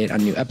up to date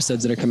on new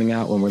episodes that are coming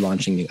out, when we're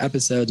launching new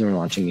episodes, when we're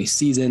launching new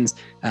seasons,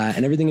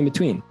 and everything in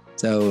between.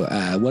 So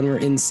when we're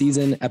in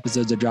season,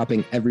 episodes are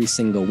dropping every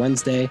single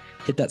Wednesday.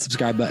 Hit that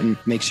subscribe button.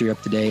 Make sure you're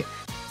up to date.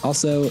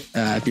 Also,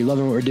 if you're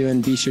loving what we're doing,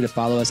 be sure to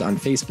follow us on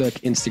Facebook,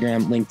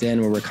 Instagram, LinkedIn,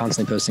 where we're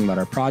constantly posting about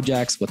our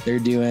projects, what they're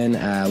doing,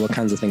 what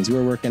kinds of things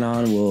we're working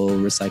on. We'll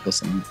recycle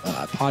some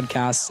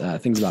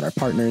podcasts, things about our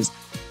partners,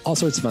 all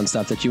sorts of fun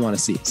stuff that you want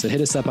to see. So hit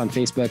us up on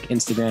Facebook,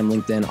 Instagram,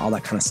 LinkedIn, all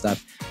that kind of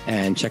stuff,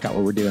 and check out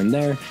what we're doing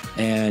there.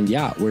 And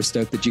yeah, we're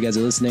stoked that you guys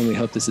are listening. We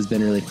hope this has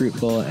been really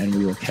fruitful, and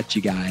we will catch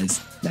you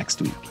guys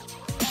next week.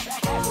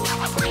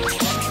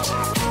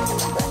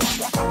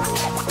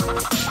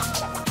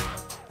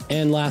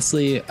 And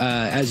lastly,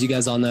 as you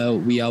guys all know,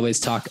 we always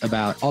talk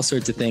about all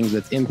sorts of things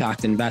with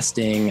impact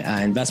investing,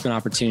 investment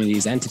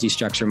opportunities, entity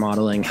structure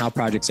modeling, how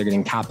projects are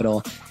getting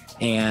capital.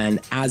 And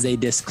as a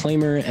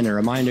disclaimer and a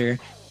reminder,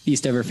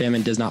 Feast Over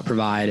Famine does not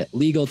provide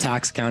legal,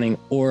 tax, accounting,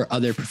 or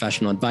other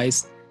professional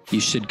advice. You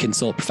should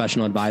consult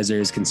professional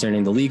advisors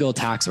concerning the legal,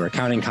 tax, or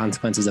accounting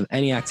consequences of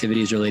any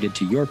activities related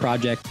to your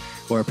project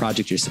or a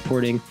project you're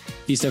supporting.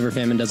 Feast Over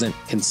Famine doesn't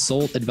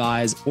consult,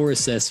 advise, or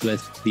assist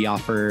with the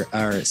offer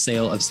or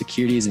sale of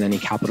securities in any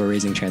capital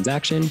raising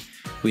transaction.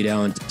 We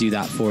don't do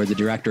that for the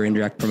direct or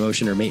indirect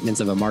promotion or maintenance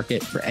of a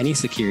market for any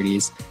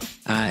securities.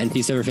 And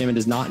Feast Over Famine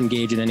does not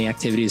engage in any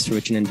activities for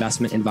which an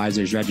investment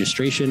advisor's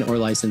registration or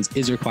license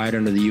is required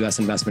under the U.S.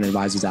 Investment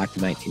Advisors Act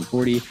of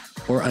 1940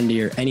 or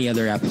under any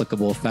other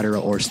applicable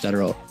federal or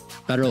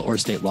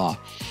state law,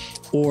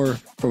 or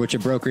for which a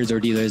broker's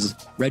or dealer's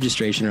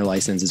registration or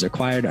license is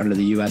required under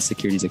the U.S.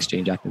 Securities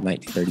Exchange Act of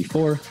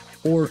 1934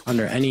 or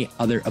under any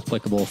other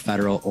applicable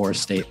federal or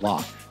state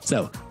law.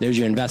 So there's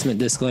your investment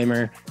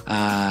disclaimer.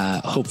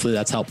 Hopefully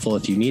that's helpful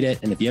if you need it.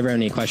 And if you ever have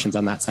any questions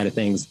on that side of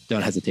things,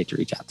 don't hesitate to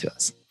reach out to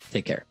us.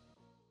 Take care.